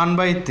হচ্ছে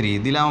 1/3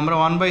 দিলাম আমরা,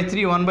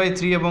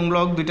 1/3 এবং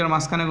লগ দুইটার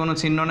মাঝখানে কোনো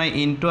চিহ্ন নাই,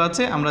 ইনটু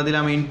আছে, আমরা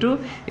দিলাম ইনটু,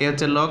 এই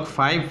হচ্ছে লগ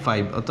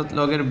 5, অর্থাৎ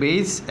লগের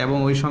বেস এবং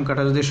ওই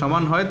সংখ্যাটা যদি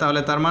সমান হয় তাহলে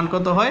তার মান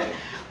কত হয়,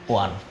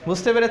 1।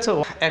 বুঝতে পেরেছো?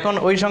 এখন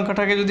ওই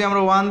সংখ্যাটাকে যদি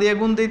আমরা 1 দিয়ে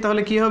গুণ দিই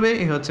তাহলে কি হবে,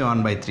 এই হচ্ছে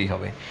 1/3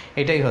 হবে।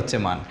 এটাই হচ্ছে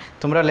মান।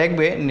 তোমরা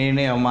লিখবে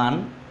নির্ণেয় মান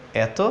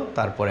এত,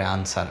 তারপরে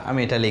আনসার। আমি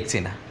এটা লিখছি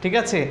না। ঠিক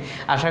আছে,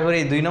 আশা করি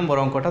এই 2 নম্বর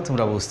অঙ্কটা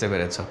তোমরা বুঝতে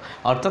পেরেছো,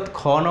 অর্থাৎ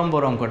খ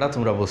নম্বর অঙ্কটা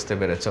তোমরা বুঝতে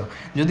পেরেছো।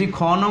 যদি খ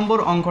নম্বর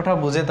অঙ্কটা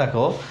বুঝে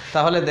থাকো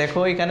তাহলে দেখো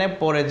এখানে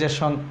পরে যে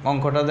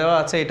অঙ্কটা দেওয়া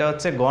আছে এটা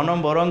হচ্ছে গ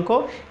নম্বর অঙ্ক।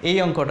 এই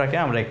অঙ্কটাকে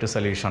আমরা একটু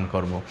সলিউশন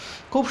করব।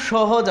 খুব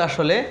সহজ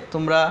আসলে,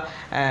 তোমরা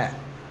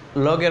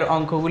লগের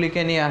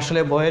অঙ্কগুলিকে নিয়ে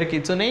আসলে ভয়ের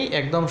কিছু নেই,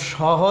 একদম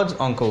সহজ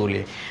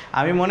অঙ্কগুলি।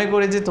 আমি মনে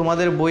করি যে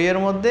তোমাদের বইয়ের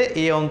মধ্যে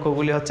এই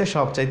অঙ্কগুলি হচ্ছে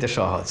সবচাইতে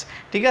সহজ।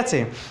 ঠিক আছে,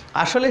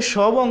 আসলে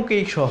সব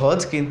অঙ্কেই সহজ,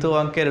 কিন্তু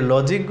অঙ্কের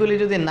লজিকগুলি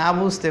যদি না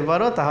বুঝতে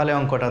পারো তাহলে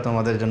অঙ্কটা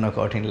তোমাদের জন্য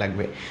কঠিন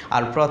লাগবে।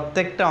 আর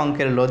প্রত্যেকটা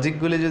অঙ্কের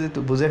লজিকগুলি যদি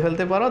বুঝে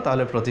ফেলতে পারো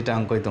তাহলে প্রতিটা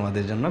অঙ্কই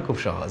তোমাদের জন্য খুব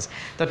সহজ।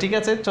 তো ঠিক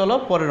আছে, চলো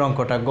পরের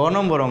অঙ্কটা, গ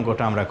নম্বর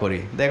অঙ্কটা আমরা করি।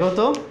 দেখো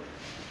তো,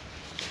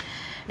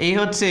 এই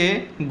হচ্ছে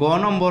গ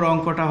নম্বর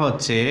অঙ্কটা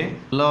হচ্ছে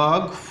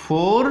log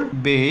 4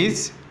 বেস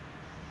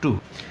 2।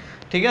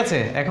 ঠিক আছে,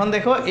 এখন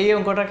দেখো এই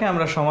অঙ্কটাকে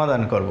আমরা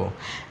সমাধান করব।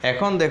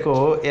 এখন দেখো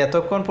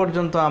এতক্ষণ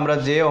পর্যন্ত আমরা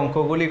যে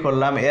অঙ্কগুলি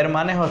করলাম এর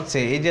মানে হচ্ছে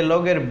এই যে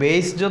লগের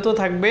বেস যত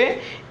থাকবে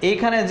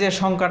এইখানে যে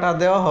সংখ্যাটা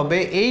দেওয়া হবে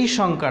এই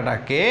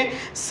সংখ্যাটাকে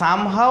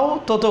সামহাউ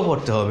তত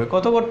করতে হবে।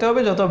 কত করতে হবে?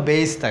 যত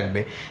বেস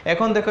থাকবে।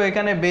 এখন দেখো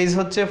এখানে বেস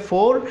হচ্ছে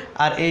 4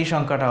 আর এই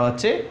সংখ্যাটা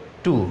হচ্ছে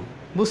 2।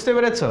 বুঝতে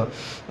পেরেছ?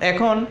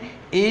 এখন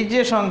এই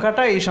যে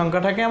সংখ্যাটা, এই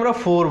সংখ্যাটাকে আমরা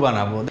 4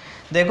 বানাবো।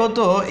 দেখো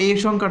তো এই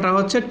সংখ্যাটা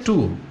হচ্ছে 2,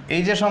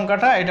 এই যে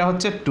সংখ্যাটা এটা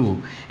হচ্ছে 2।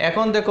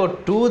 এখন দেখো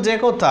 2 যে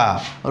কথা,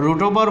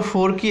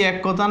 √4 কি এক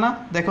কথা না?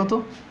 দেখো তো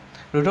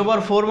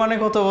 √4 মানে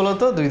কত বলো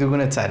তো? 2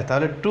 × 4।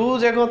 তাহলে 2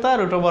 যে কথা,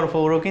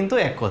 √4ও কিন্তু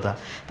এক কথা।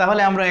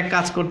 তাহলে আমরা এক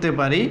কাজ করতে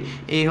পারি,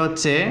 এই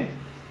হচ্ছে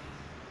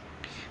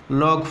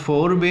log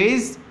 4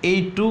 বেস, এই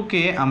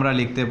 2কে আমরা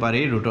লিখতে পারি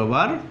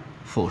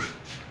 √4।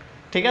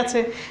 ঠিক আছে,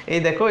 এই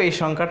দেখো এই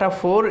সংখ্যাটা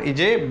 4, এই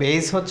যে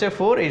বেস হচ্ছে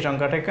 4, এই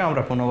সংখ্যাটাকে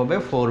আমরা কোনোভাবে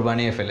 4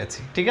 বানিয়ে ফেলেছি।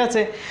 ঠিক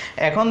আছে,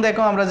 এখন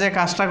দেখো আমরা যে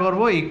কাজটা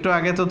করব, একটু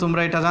আগে তো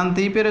তোমরা এটা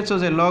জানতেই পেরেছো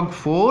যে log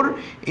 4,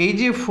 এই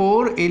যে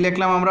 4 এই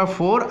লিখলাম আমরা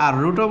 4, আর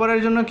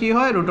 √এর জন্য কি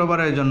হয়?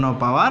 √এর জন্য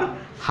পাওয়ার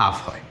হাফ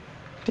হয়।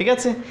 ঠিক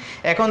আছে,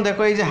 এখন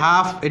দেখো এই যে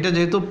হাফ, এটা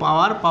যেহেতু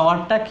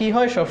পাওয়ারটা কি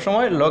হয়?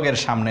 সবসময় লগের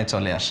সামনে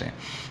চলে আসে।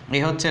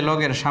 এই হচ্ছে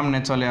লগের সামনে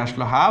চলে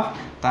আসলো হাফ,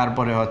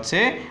 তারপরে হচ্ছে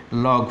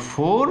log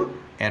 4,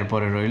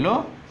 এরপরে রইল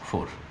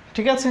 4।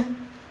 ঠিক আছে,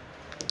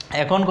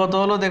 এখন কত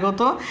হলো দেখো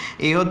তো,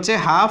 এই হচ্ছে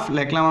হাফ,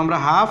 লিখলাম আমরা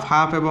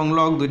হাফ এবং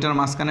লগ দুইটার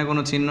মাঝখানে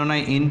কোনো চিহ্ন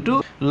নাই, ইনটু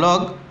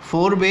log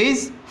 4 বেস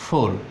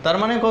 4। তার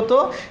মানে কত?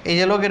 এই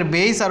যে লগের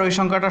বেস আর ওই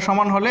সংখ্যাটা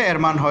সমান হলে এর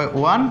মান হয়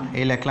 1,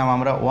 এই লিখলাম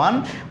আমরা 1।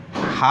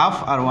 হাফ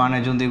আর 1-এ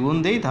যদি গুণ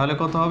দিই তাহলে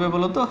কত হবে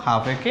বলো তো?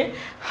 হাফ একে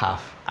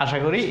হাফ। আশা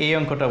করি এই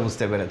অঙ্কটা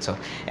বুঝতে পেরেছো।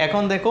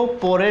 এখন দেখো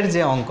পরের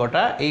যে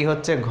অঙ্কটা, এই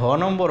হচ্ছে ঘ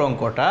নম্বর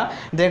অঙ্কটা।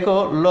 দেখো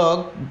log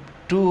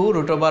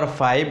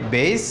 2√5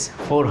 বেস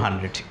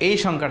 400, এই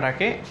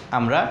সংখ্যাটাকে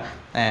আমরা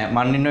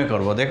মান নির্ণয়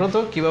করব। দেখো তো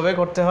কিভাবে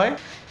করতে হয়।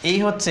 এই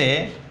হচ্ছে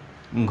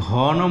ঘ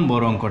নম্বর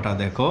অঙ্কটা।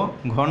 দেখো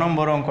ঘ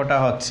নম্বর অঙ্কটা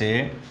হচ্ছে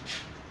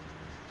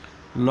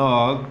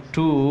log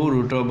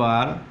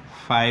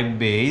 2√5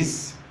 বেস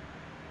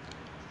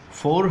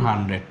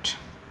 400,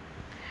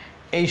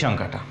 এই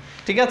সংখ্যাটা।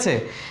 ঠিক আছে,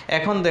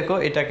 এখন দেখো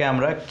এটাকে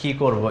আমরা কি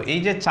করব। এই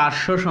যে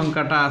 400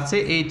 সংখ্যাটা আছে,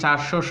 এই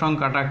 400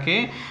 সংখ্যাটাকে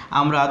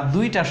আমরা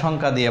দুইটা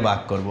সংখ্যা দিয়ে ভাগ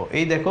করব।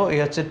 এই দেখো এই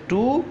হচ্ছে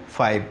 2,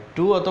 5,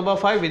 2 অথবা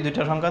 5, এই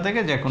দুইটা সংখ্যা থেকে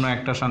যে কোনো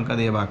একটা সংখ্যা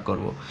দিয়ে ভাগ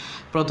করব।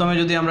 প্রথমে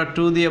যদি আমরা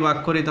 2 দিয়ে ভাগ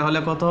করি তাহলে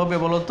কত হবে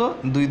বলো তো?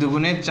 2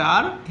 ×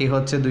 4, এই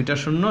হচ্ছে 2টা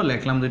শূন্য,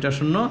 লিখলাম 2টা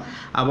শূন্য।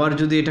 আবার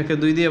যদি এটাকে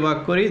 2 দিয়ে ভাগ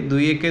করি, 2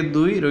 একে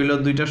 2, রইল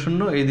 2টা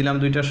শূন্য, এই দিলাম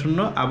 2টা শূন্য।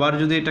 আবার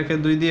যদি এটাকে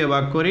 2 দিয়ে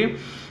ভাগ করি,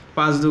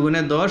 5 × 2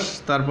 = 10,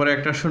 তারপরে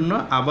একটা শূন্য।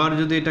 আবার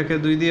যদি এটাকে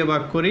 2 দিয়ে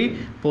ভাগ করি,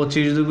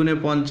 25 × 2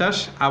 = 50।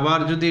 আবার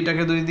যদি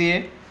এটাকে 2 দিয়ে,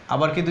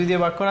 আবার কি 2 দিয়ে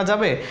ভাগ করা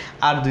যাবে?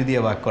 আর 2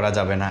 দিয়ে ভাগ করা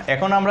যাবে না।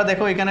 এখন আমরা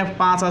দেখো এখানে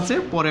 5 আছে,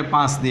 পরে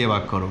 5 দিয়ে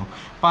ভাগ করব।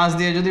 5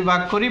 দিয়ে যদি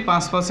ভাগ করি,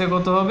 5 × 5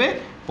 কত হবে?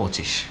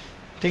 25।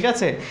 ঠিক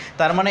আছে,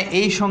 তার মানে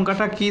এই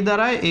সংখ্যাটা কি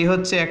দাঁড়ায়? এই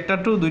হচ্ছে একটা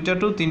 2, 2টা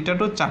 2, 3টা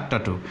 2, 4টা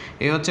 2।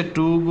 এই হচ্ছে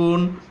 2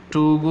 ×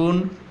 2 ×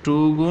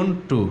 2 ×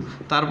 2,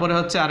 তারপরে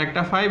হচ্ছে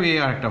আরেকটা 5, এই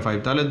আরেকটা 5,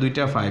 তাহলে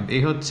 2টা 5,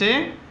 এই হচ্ছে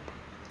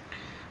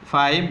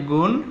 5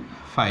 ×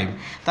 5।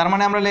 তার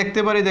মানে আমরা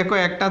লিখতে পারি, দেখো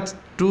একটা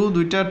 2,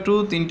 2টা 2,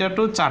 3টা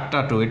 2, 4টা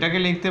 2, এটাকে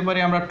লিখতে পারি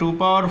আমরা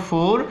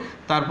 2⁴,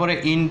 তারপরে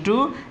ইনটু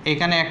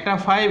এখানে একটা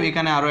 5,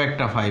 এখানে আরও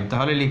একটা 5,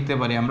 তাহলে লিখতে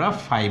পারি আমরা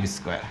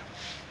 5²।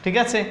 ঠিক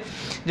আছে,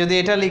 যদি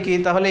এটা লিখি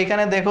তাহলে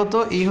এখানে দেখো তো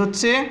এই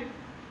হচ্ছে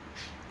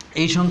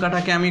এই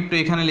সংখ্যাটাকে আমি একটু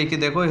এখানে লিখে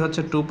দেখো, এই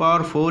হচ্ছে 2⁴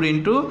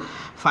 ×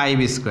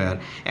 5²।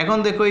 এখন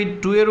দেখো এই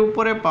 2 এর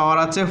উপরে পাওয়ার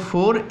আছে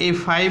 4, এই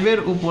 5 এর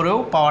উপরেও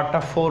পাওয়ারটা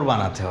 4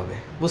 বানাতে হবে।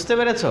 বুঝতে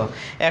পেরেছো?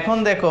 এখন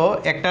দেখো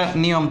একটা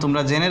নিয়ম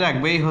তোমরা জেনে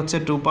রাখবে, এই হচ্ছে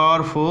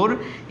 2⁴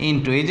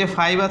 ইনটু এই যে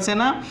 5 আছে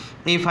না,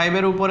 এই 5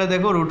 এর উপরে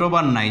দেখো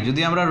 √, নাই।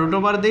 যদি আমরা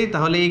 √, দিই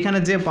তাহলে এইখানে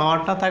যে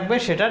পাওয়ারটা থাকবে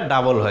সেটা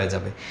ডাবল হয়ে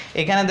যাবে।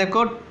 এখানে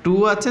দেখো 2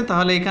 আছে,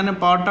 তাহলে এখানে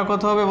পাওয়ারটা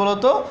কত হবে বলো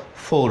তো?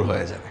 4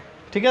 হয়ে যাবে।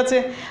 ঠিক আছে,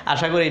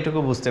 আশা করি এইটুকু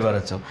বুঝতে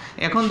পেরেছো।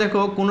 এখন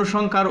দেখো কোনো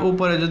সংখ্যার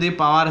উপরে যদি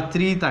পাওয়ার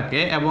 3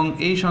 থাকে এবং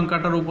এই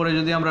সংখ্যাটার উপরে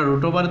যদি আমরা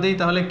 √, দিই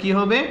তাহলে কি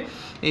হবে?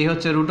 এই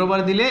হচ্ছে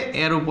 √, দিলে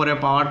এর উপরে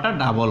পাওয়ারটা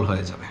ডাবল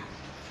হয়ে যাবে।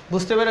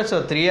 বুঝতে পেরেছো?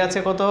 3 আছে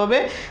কত হবে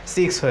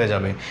 6 হয়ে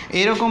যাবে।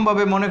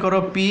 এরকমভাবে মনে করো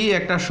পি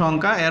একটা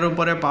সংখ্যা, এর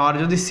উপরে পাওয়ার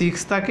যদি 6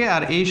 থাকে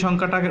আর এই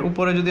সংখ্যাটার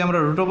উপরে যদি আমরা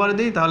রুট ওভার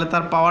দিই তাহলে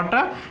তার পাওয়ারটা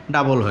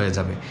ডাবল হয়ে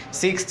যাবে।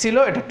 6 ছিল,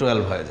 এটা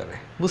 12 হয়ে যাবে।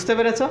 বুঝতে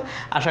পেরেছো?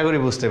 আশা করি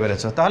বুঝতে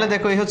পেরেছো। তাহলে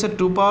দেখো এই হচ্ছে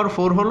 2 পাওয়ার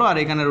 4 হলো আর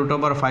এখানে রুট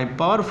ওভার 5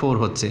 পাওয়ার 4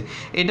 হচ্ছে।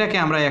 এটাকে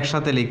আমরা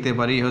একসাথে লিখতে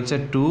পারি হচ্ছে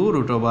 2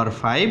 রুট ওভার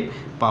 5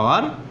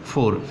 পাওয়ার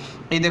 4।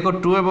 এই দেখো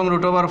 2 এবং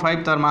রুট ওভার 5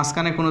 তার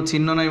মাঝখানে কোনো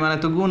চিহ্ন নাই, মানে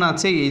তো গুণ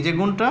আছে, এই যে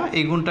গুণটা,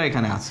 এই গুণটা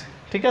এখানে আছে।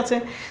 ঠিক আছে,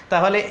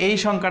 তাহলে এই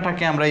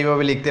সংখ্যাটাকে আমরা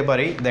এইভাবে লিখতে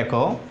পারি।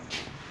 দেখো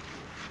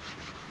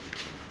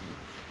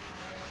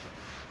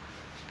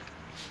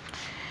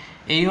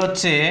এই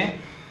হচ্ছে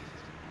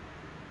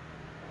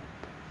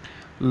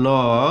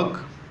লগ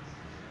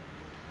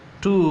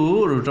 2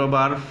 রুট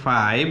ওভার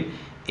 5,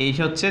 এই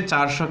হচ্ছে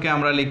 400কে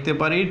আমরা লিখতে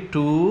পারি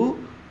 2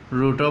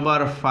 root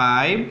over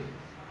 5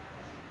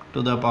 to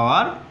the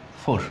power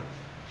 4।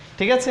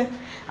 ঠিক আছে,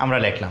 আমরা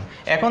লিখলাম।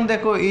 এখন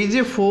দেখো এই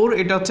যে 4,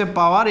 এটা হচ্ছে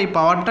পাওয়ার, এই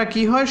পাওয়ারটা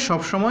কি হয়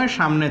সব সময়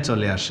সামনে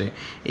চলে আসে।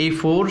 এই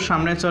 4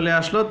 সামনে চলে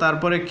আসলো,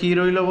 তারপরে কি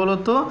রইল বলো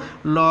তো,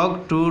 log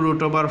 2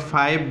 root over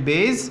 5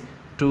 base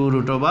 2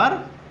 root over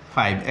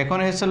 5। এখন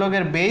হচ্ছে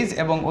লগের বেজ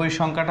এবং ওই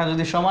সংখ্যাটা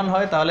যদি সমান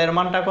হয় তাহলে এর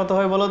মানটা কত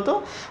হয় বলো তো,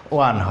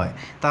 1 হয়।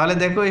 তাহলে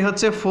দেখো এই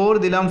হচ্ছে 4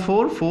 দিলাম,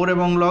 4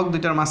 এবং লগ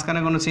দুইটার মাঝখানে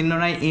কোনো চিহ্ন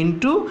নাই,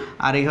 ইনটু,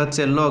 আর এই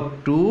হচ্ছে log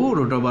 2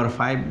 root over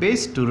 5 base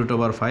 2 root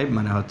over 5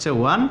 মানে হচ্ছে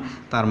 1,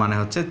 তার মানে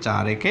হচ্ছে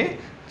 4 একে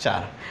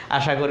 4।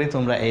 আশা করি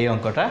তোমরা এই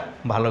অঙ্কটা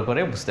ভালো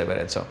করে বুঝতে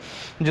পেরেছ।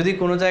 যদি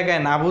কোনো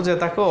জায়গায় না বুঝে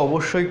থাকো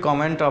অবশ্যই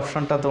কমেন্ট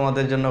অপশনটা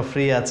তোমাদের জন্য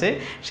ফ্রি আছে,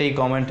 সেই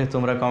কমেন্টে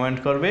তোমরা কমেন্ট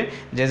করবে।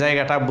 যে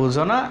জায়গাটা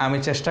বুঝো না আমি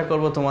চেষ্টা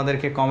করব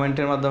তোমাদেরকে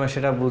কমেন্টের মাধ্যমে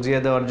সেটা বুঝিয়ে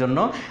দেওয়ার জন্য,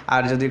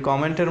 আর যদি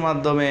কমেন্টের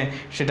মাধ্যমে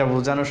সেটা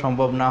বোঝানো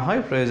সম্ভব না হয়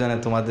প্রয়োজনে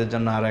তোমাদের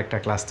জন্য আরও একটা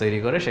ক্লাস তৈরি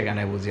করে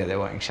সেখানে বুঝিয়ে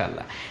দেবো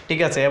ইনশাল্লাহ। ঠিক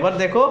আছে, এবার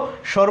দেখো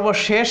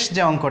সর্বশেষ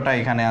যে অঙ্কটা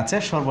এখানে আছে,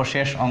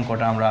 সর্বশেষ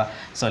অঙ্কটা আমরা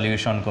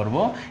সলিউশন করব।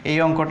 এই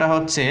অঙ্কটা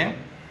হচ্ছে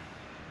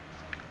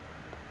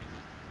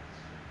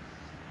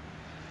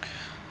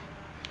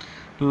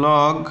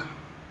log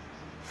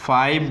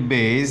 5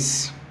 base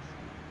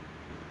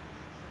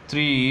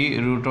 3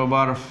 root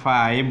over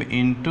 5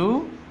 into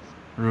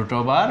root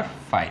over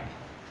 5।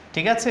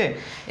 ঠিক আছে,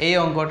 এই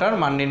অঙ্কটার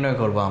মান নির্ণয়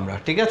করব আমরা।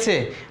 ঠিক আছে,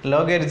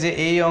 লগের যে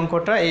এই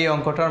অঙ্কটা, এই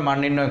অঙ্কটার মান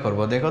নির্ণয় করব।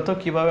 দেখো তো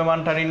কিভাবে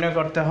মানটা নির্ণয়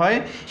করতে হয়।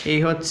 এই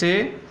হচ্ছে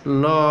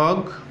log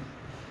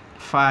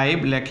 5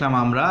 লিখলাম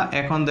আমরা।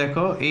 এখন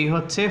দেখো এই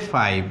হচ্ছে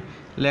 5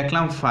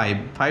 লিখলাম,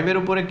 5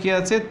 উপরে কি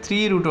আছে,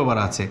 3 রুট ওভার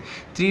আছে।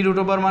 3 রুট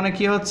ওভার মানে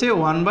কি হচ্ছে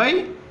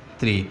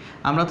 1/3।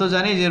 আমরা তো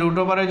জানি যে রুট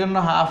ওভারের জন্য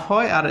হাফ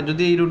হয়, আর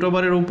যদি এই রুট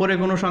ওভারের উপরে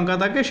কোনো সংখ্যা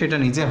থাকে সেটা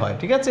নিচে হয়।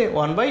 ঠিক আছে,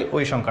 1/,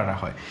 ওই সংখ্যাটা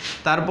হয়।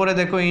 তারপরে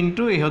দেখো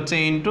ইনটু, এই হচ্ছে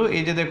ইনটু,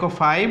 এই যে দেখো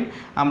 5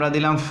 আমরা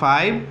দিলাম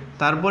 5,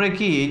 তারপরে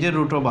কি এই যে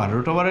রুট ওভার,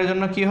 রুট ওভারের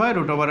জন্য কি হয়,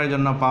 রুট ওভারের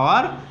জন্য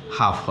পাওয়ার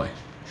হাফ হয়।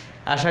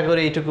 আশা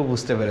করি এইটুকু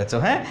বুঝতে পেরেছো।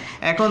 হ্যাঁ,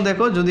 এখন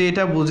দেখো যদি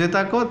এটা বুঝে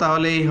থাকো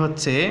তাহলে এই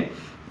হচ্ছে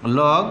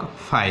log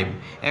 5।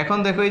 এখন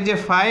দেখো এই যে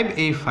 5,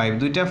 এই 5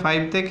 দুইটা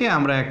 5 থেকে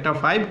আমরা একটা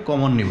 5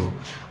 কমন নিব,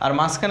 আর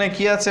মাঝখানে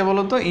কি আছে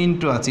বলো তো,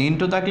 ইনটু আছে।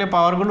 ইনটু থাকলে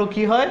পাওয়ারগুলো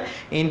কি হয়,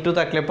 ইনটু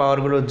থাকলে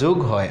পাওয়ারগুলো যোগ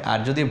হয়, আর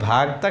যদি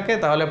ভাগ থাকে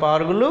তাহলে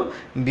পাওয়ারগুলো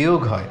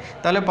বিয়োগ হয়।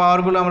 তাহলে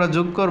পাওয়ারগুলো আমরা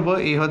যোগ করব,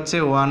 এই হচ্ছে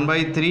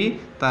 1/3,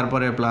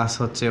 তারপরে প্লাস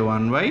হচ্ছে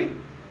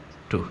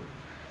 1/2।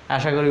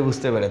 আশা করি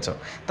বুঝতে পেরেছো।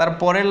 তার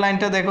পরের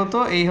লাইনটা দেখো তো,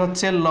 এই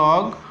হচ্ছে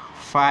log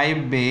 5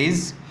 বেজ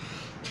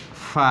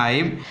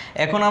 5।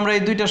 এখন আমরা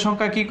এই দুইটা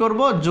সংখ্যা কি করব,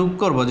 যোগ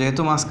করব।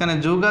 যেহেতু মাঝখানে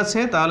যোগ আছে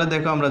তাহলে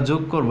দেখো আমরা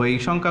যোগ করব। এই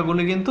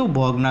সংখ্যাগুলি কিন্তু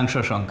ভগ্নাংশ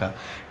সংখ্যা।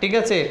 ঠিক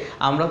আছে,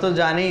 আমরা তো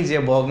জানি যে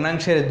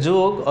ভগ্নাংশের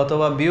যোগ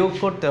অথবা বিয়োগ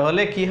করতে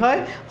হলে কি হয়,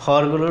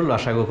 হরগুলোর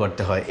লসাগু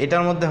করতে হয়।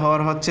 এটার মধ্যে হর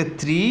হচ্ছে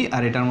 3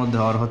 আর এটার মধ্যে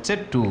হর হচ্ছে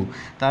 2।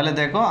 তাহলে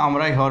দেখো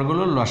আমরা এই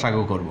হরগুলোর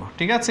লসাগু করব।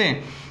 ঠিক আছে,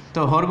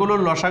 তো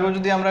হরগুলোর লসাগু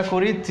যদি আমরা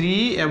করি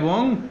 3 এবং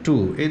 2,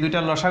 এই দুইটা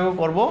লসাগু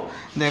করব।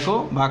 দেখো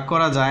ভাগ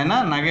করা যায় না,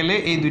 না গেলে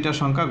এই দুইটা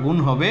সংখ্যা গুণ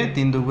হবে,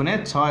 3 দুগুণে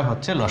 6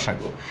 হচ্ছে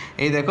লসাগু।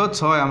 এই দেখো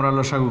 6 আমরা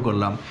লসাগু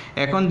করলাম।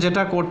 এখন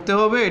যেটা করতে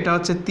হবে এটা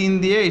হচ্ছে 3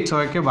 দিয়ে এই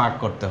 6কে ভাগ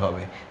করতে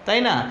হবে, তাই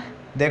না?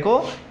 দেখো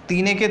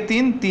 3 একে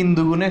 3, 3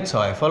 দুগুণে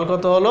 6, ফল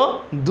কত হলো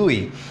 2।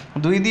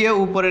 2 দিয়ে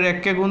উপরের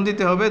 1কে গুণ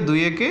দিতে হবে, 2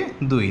 একে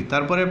 2,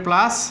 তারপরে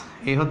প্লাস,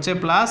 এই হচ্ছে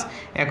প্লাস।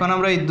 এখন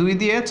আমরা এই 2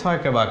 দিয়ে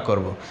 6কে ভাগ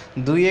করব।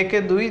 2 একে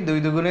 2, 2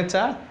 দুগুণে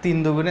 4, 3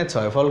 দুগুণে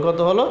 6, ফল কত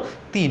হলো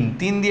 3।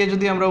 3 দিয়ে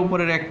যদি আমরা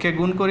উপরের 1কে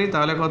গুণ করি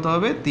তাহলে কত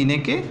হবে, 3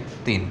 একে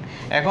 3।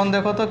 এখন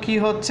দেখো তো কি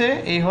হচ্ছে,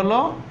 এই হলো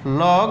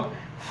log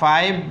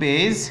 5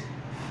 বেজ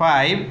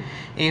 5,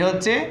 এই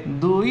হচ্ছে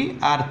 2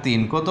 আর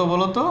 3 কত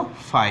বলো তো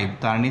 5,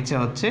 তার নিচে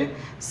হচ্ছে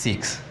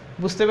 6।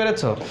 বুঝতে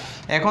পেরেছো?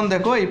 এখন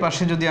দেখো এই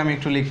পাশে যদি আমি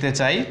একটু লিখতে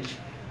চাই,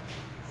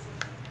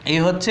 এই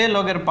হচ্ছে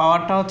লগের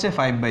পাওয়ারটা হচ্ছে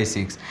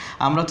 5/6।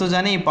 আমরা তো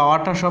জানি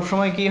পাওয়ারটা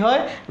সবসময় কি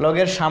হয়,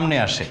 লগের সামনে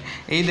আসে।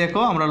 এই দেখো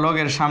আমরা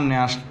লগের সামনে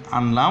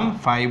আনলাম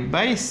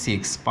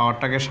 5/6,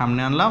 পাওয়ারটাকে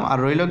সামনে আনলাম, আর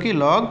রইল কি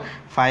log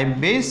 5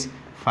 বেজ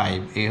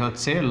 5। এই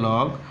হচ্ছে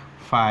log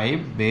 5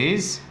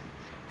 বেজ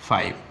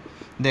 5।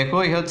 দেখো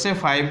এই হচ্ছে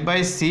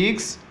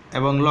 5/6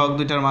 এবং লগ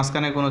দুইটার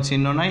মাঝখানে কোনো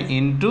চিহ্ন নাই,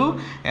 ইনটু,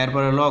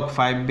 এরপরে log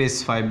 5 বেজ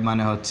 5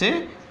 মানে হচ্ছে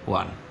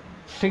 1।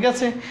 ঠিক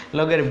আছে,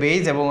 লগের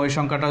বেজ এবং ওই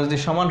সংখ্যাটা যদি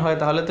সমান হয়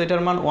তাহলে তো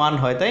এটার মান 1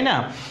 হয়, তাই না?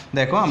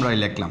 দেখো আমরা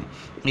লিখলাম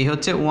এই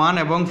হচ্ছে 1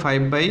 এবং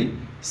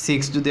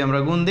 5/6 যদি আমরা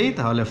গুণ দিই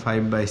তাহলে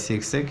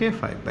 5/6 থেকে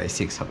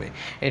 5/6 হবে।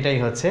 এটাই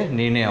হচ্ছে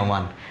নির্ণেয়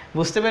মান।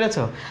 বুঝতে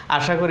পেরেছো?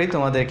 আশা করি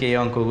তোমাদেরকে এই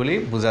অঙ্কগুলি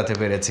বোঝাতে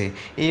পেরেছি।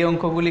 এই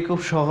অঙ্কগুলি খুব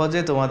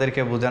সহজে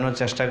তোমাদেরকে বোঝানোর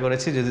চেষ্টা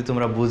করেছি। যদি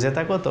তোমরা বুঝে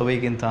থাকো তবেই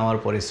কিন্তু আমার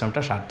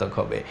পরিশ্রমটা সার্থক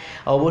হবে।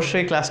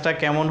 অবশ্যই ক্লাসটা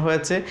কেমন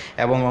হয়েছে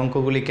এবং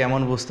অঙ্কগুলি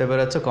কেমন বুঝতে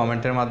পেরেছো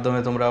কমেন্টের মাধ্যমে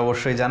তোমরা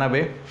অবশ্যই জানাবে।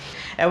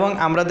 এবং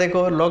আমরা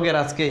দেখো লগের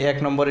আজকে 1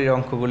 নম্বরের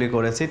অঙ্কগুলি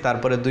করেছি,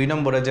 তারপরে 2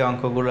 নম্বরে যে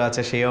অঙ্কগুলো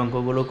আছে সেই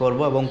অঙ্কগুলো করব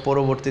এবং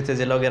পরবর্তীতে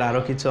যে লগের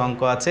আরও কিছু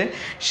অঙ্ক আছে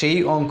সেই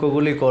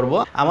অঙ্কগুলি করব।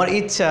 আমার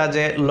ইচ্ছা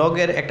যে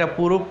লগের একটা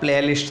পুরো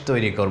প্লেলিস্ট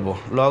তৈরি করব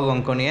লগ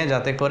অঙ্ক নিয়ে,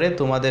 যাতে করে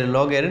তোমাদের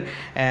লগের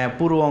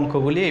পুরো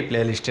অঙ্কগুলি এই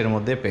প্লেলিস্টের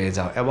মধ্যে পেয়ে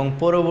যাও। এবং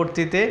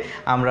পরবর্তীতে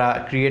আমরা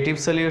ক্রিয়েটিভ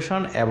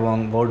সলিউশন এবং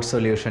বোর্ড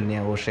সলিউশন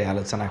নিয়ে অবশ্যই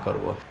আলোচনা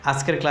করব।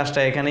 আজকের ক্লাসটা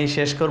এখানেই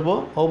শেষ করব।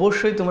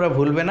 অবশ্যই তোমরা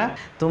ভুলবে না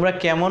তোমরা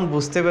কেমন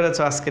বুঝতে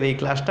পেরেছো আজকের এই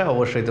ক্লাসটা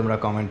অবশ্যই তোমরা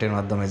কমেন্টের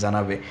মাধ্যমে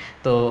জানাবে।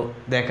 তো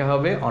দেখা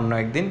হবে অন্য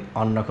একদিন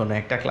অন্য কোনো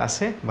একটা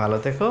ক্লাসে। ভালো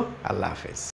থেকো, আল্লাহ হাফেজ।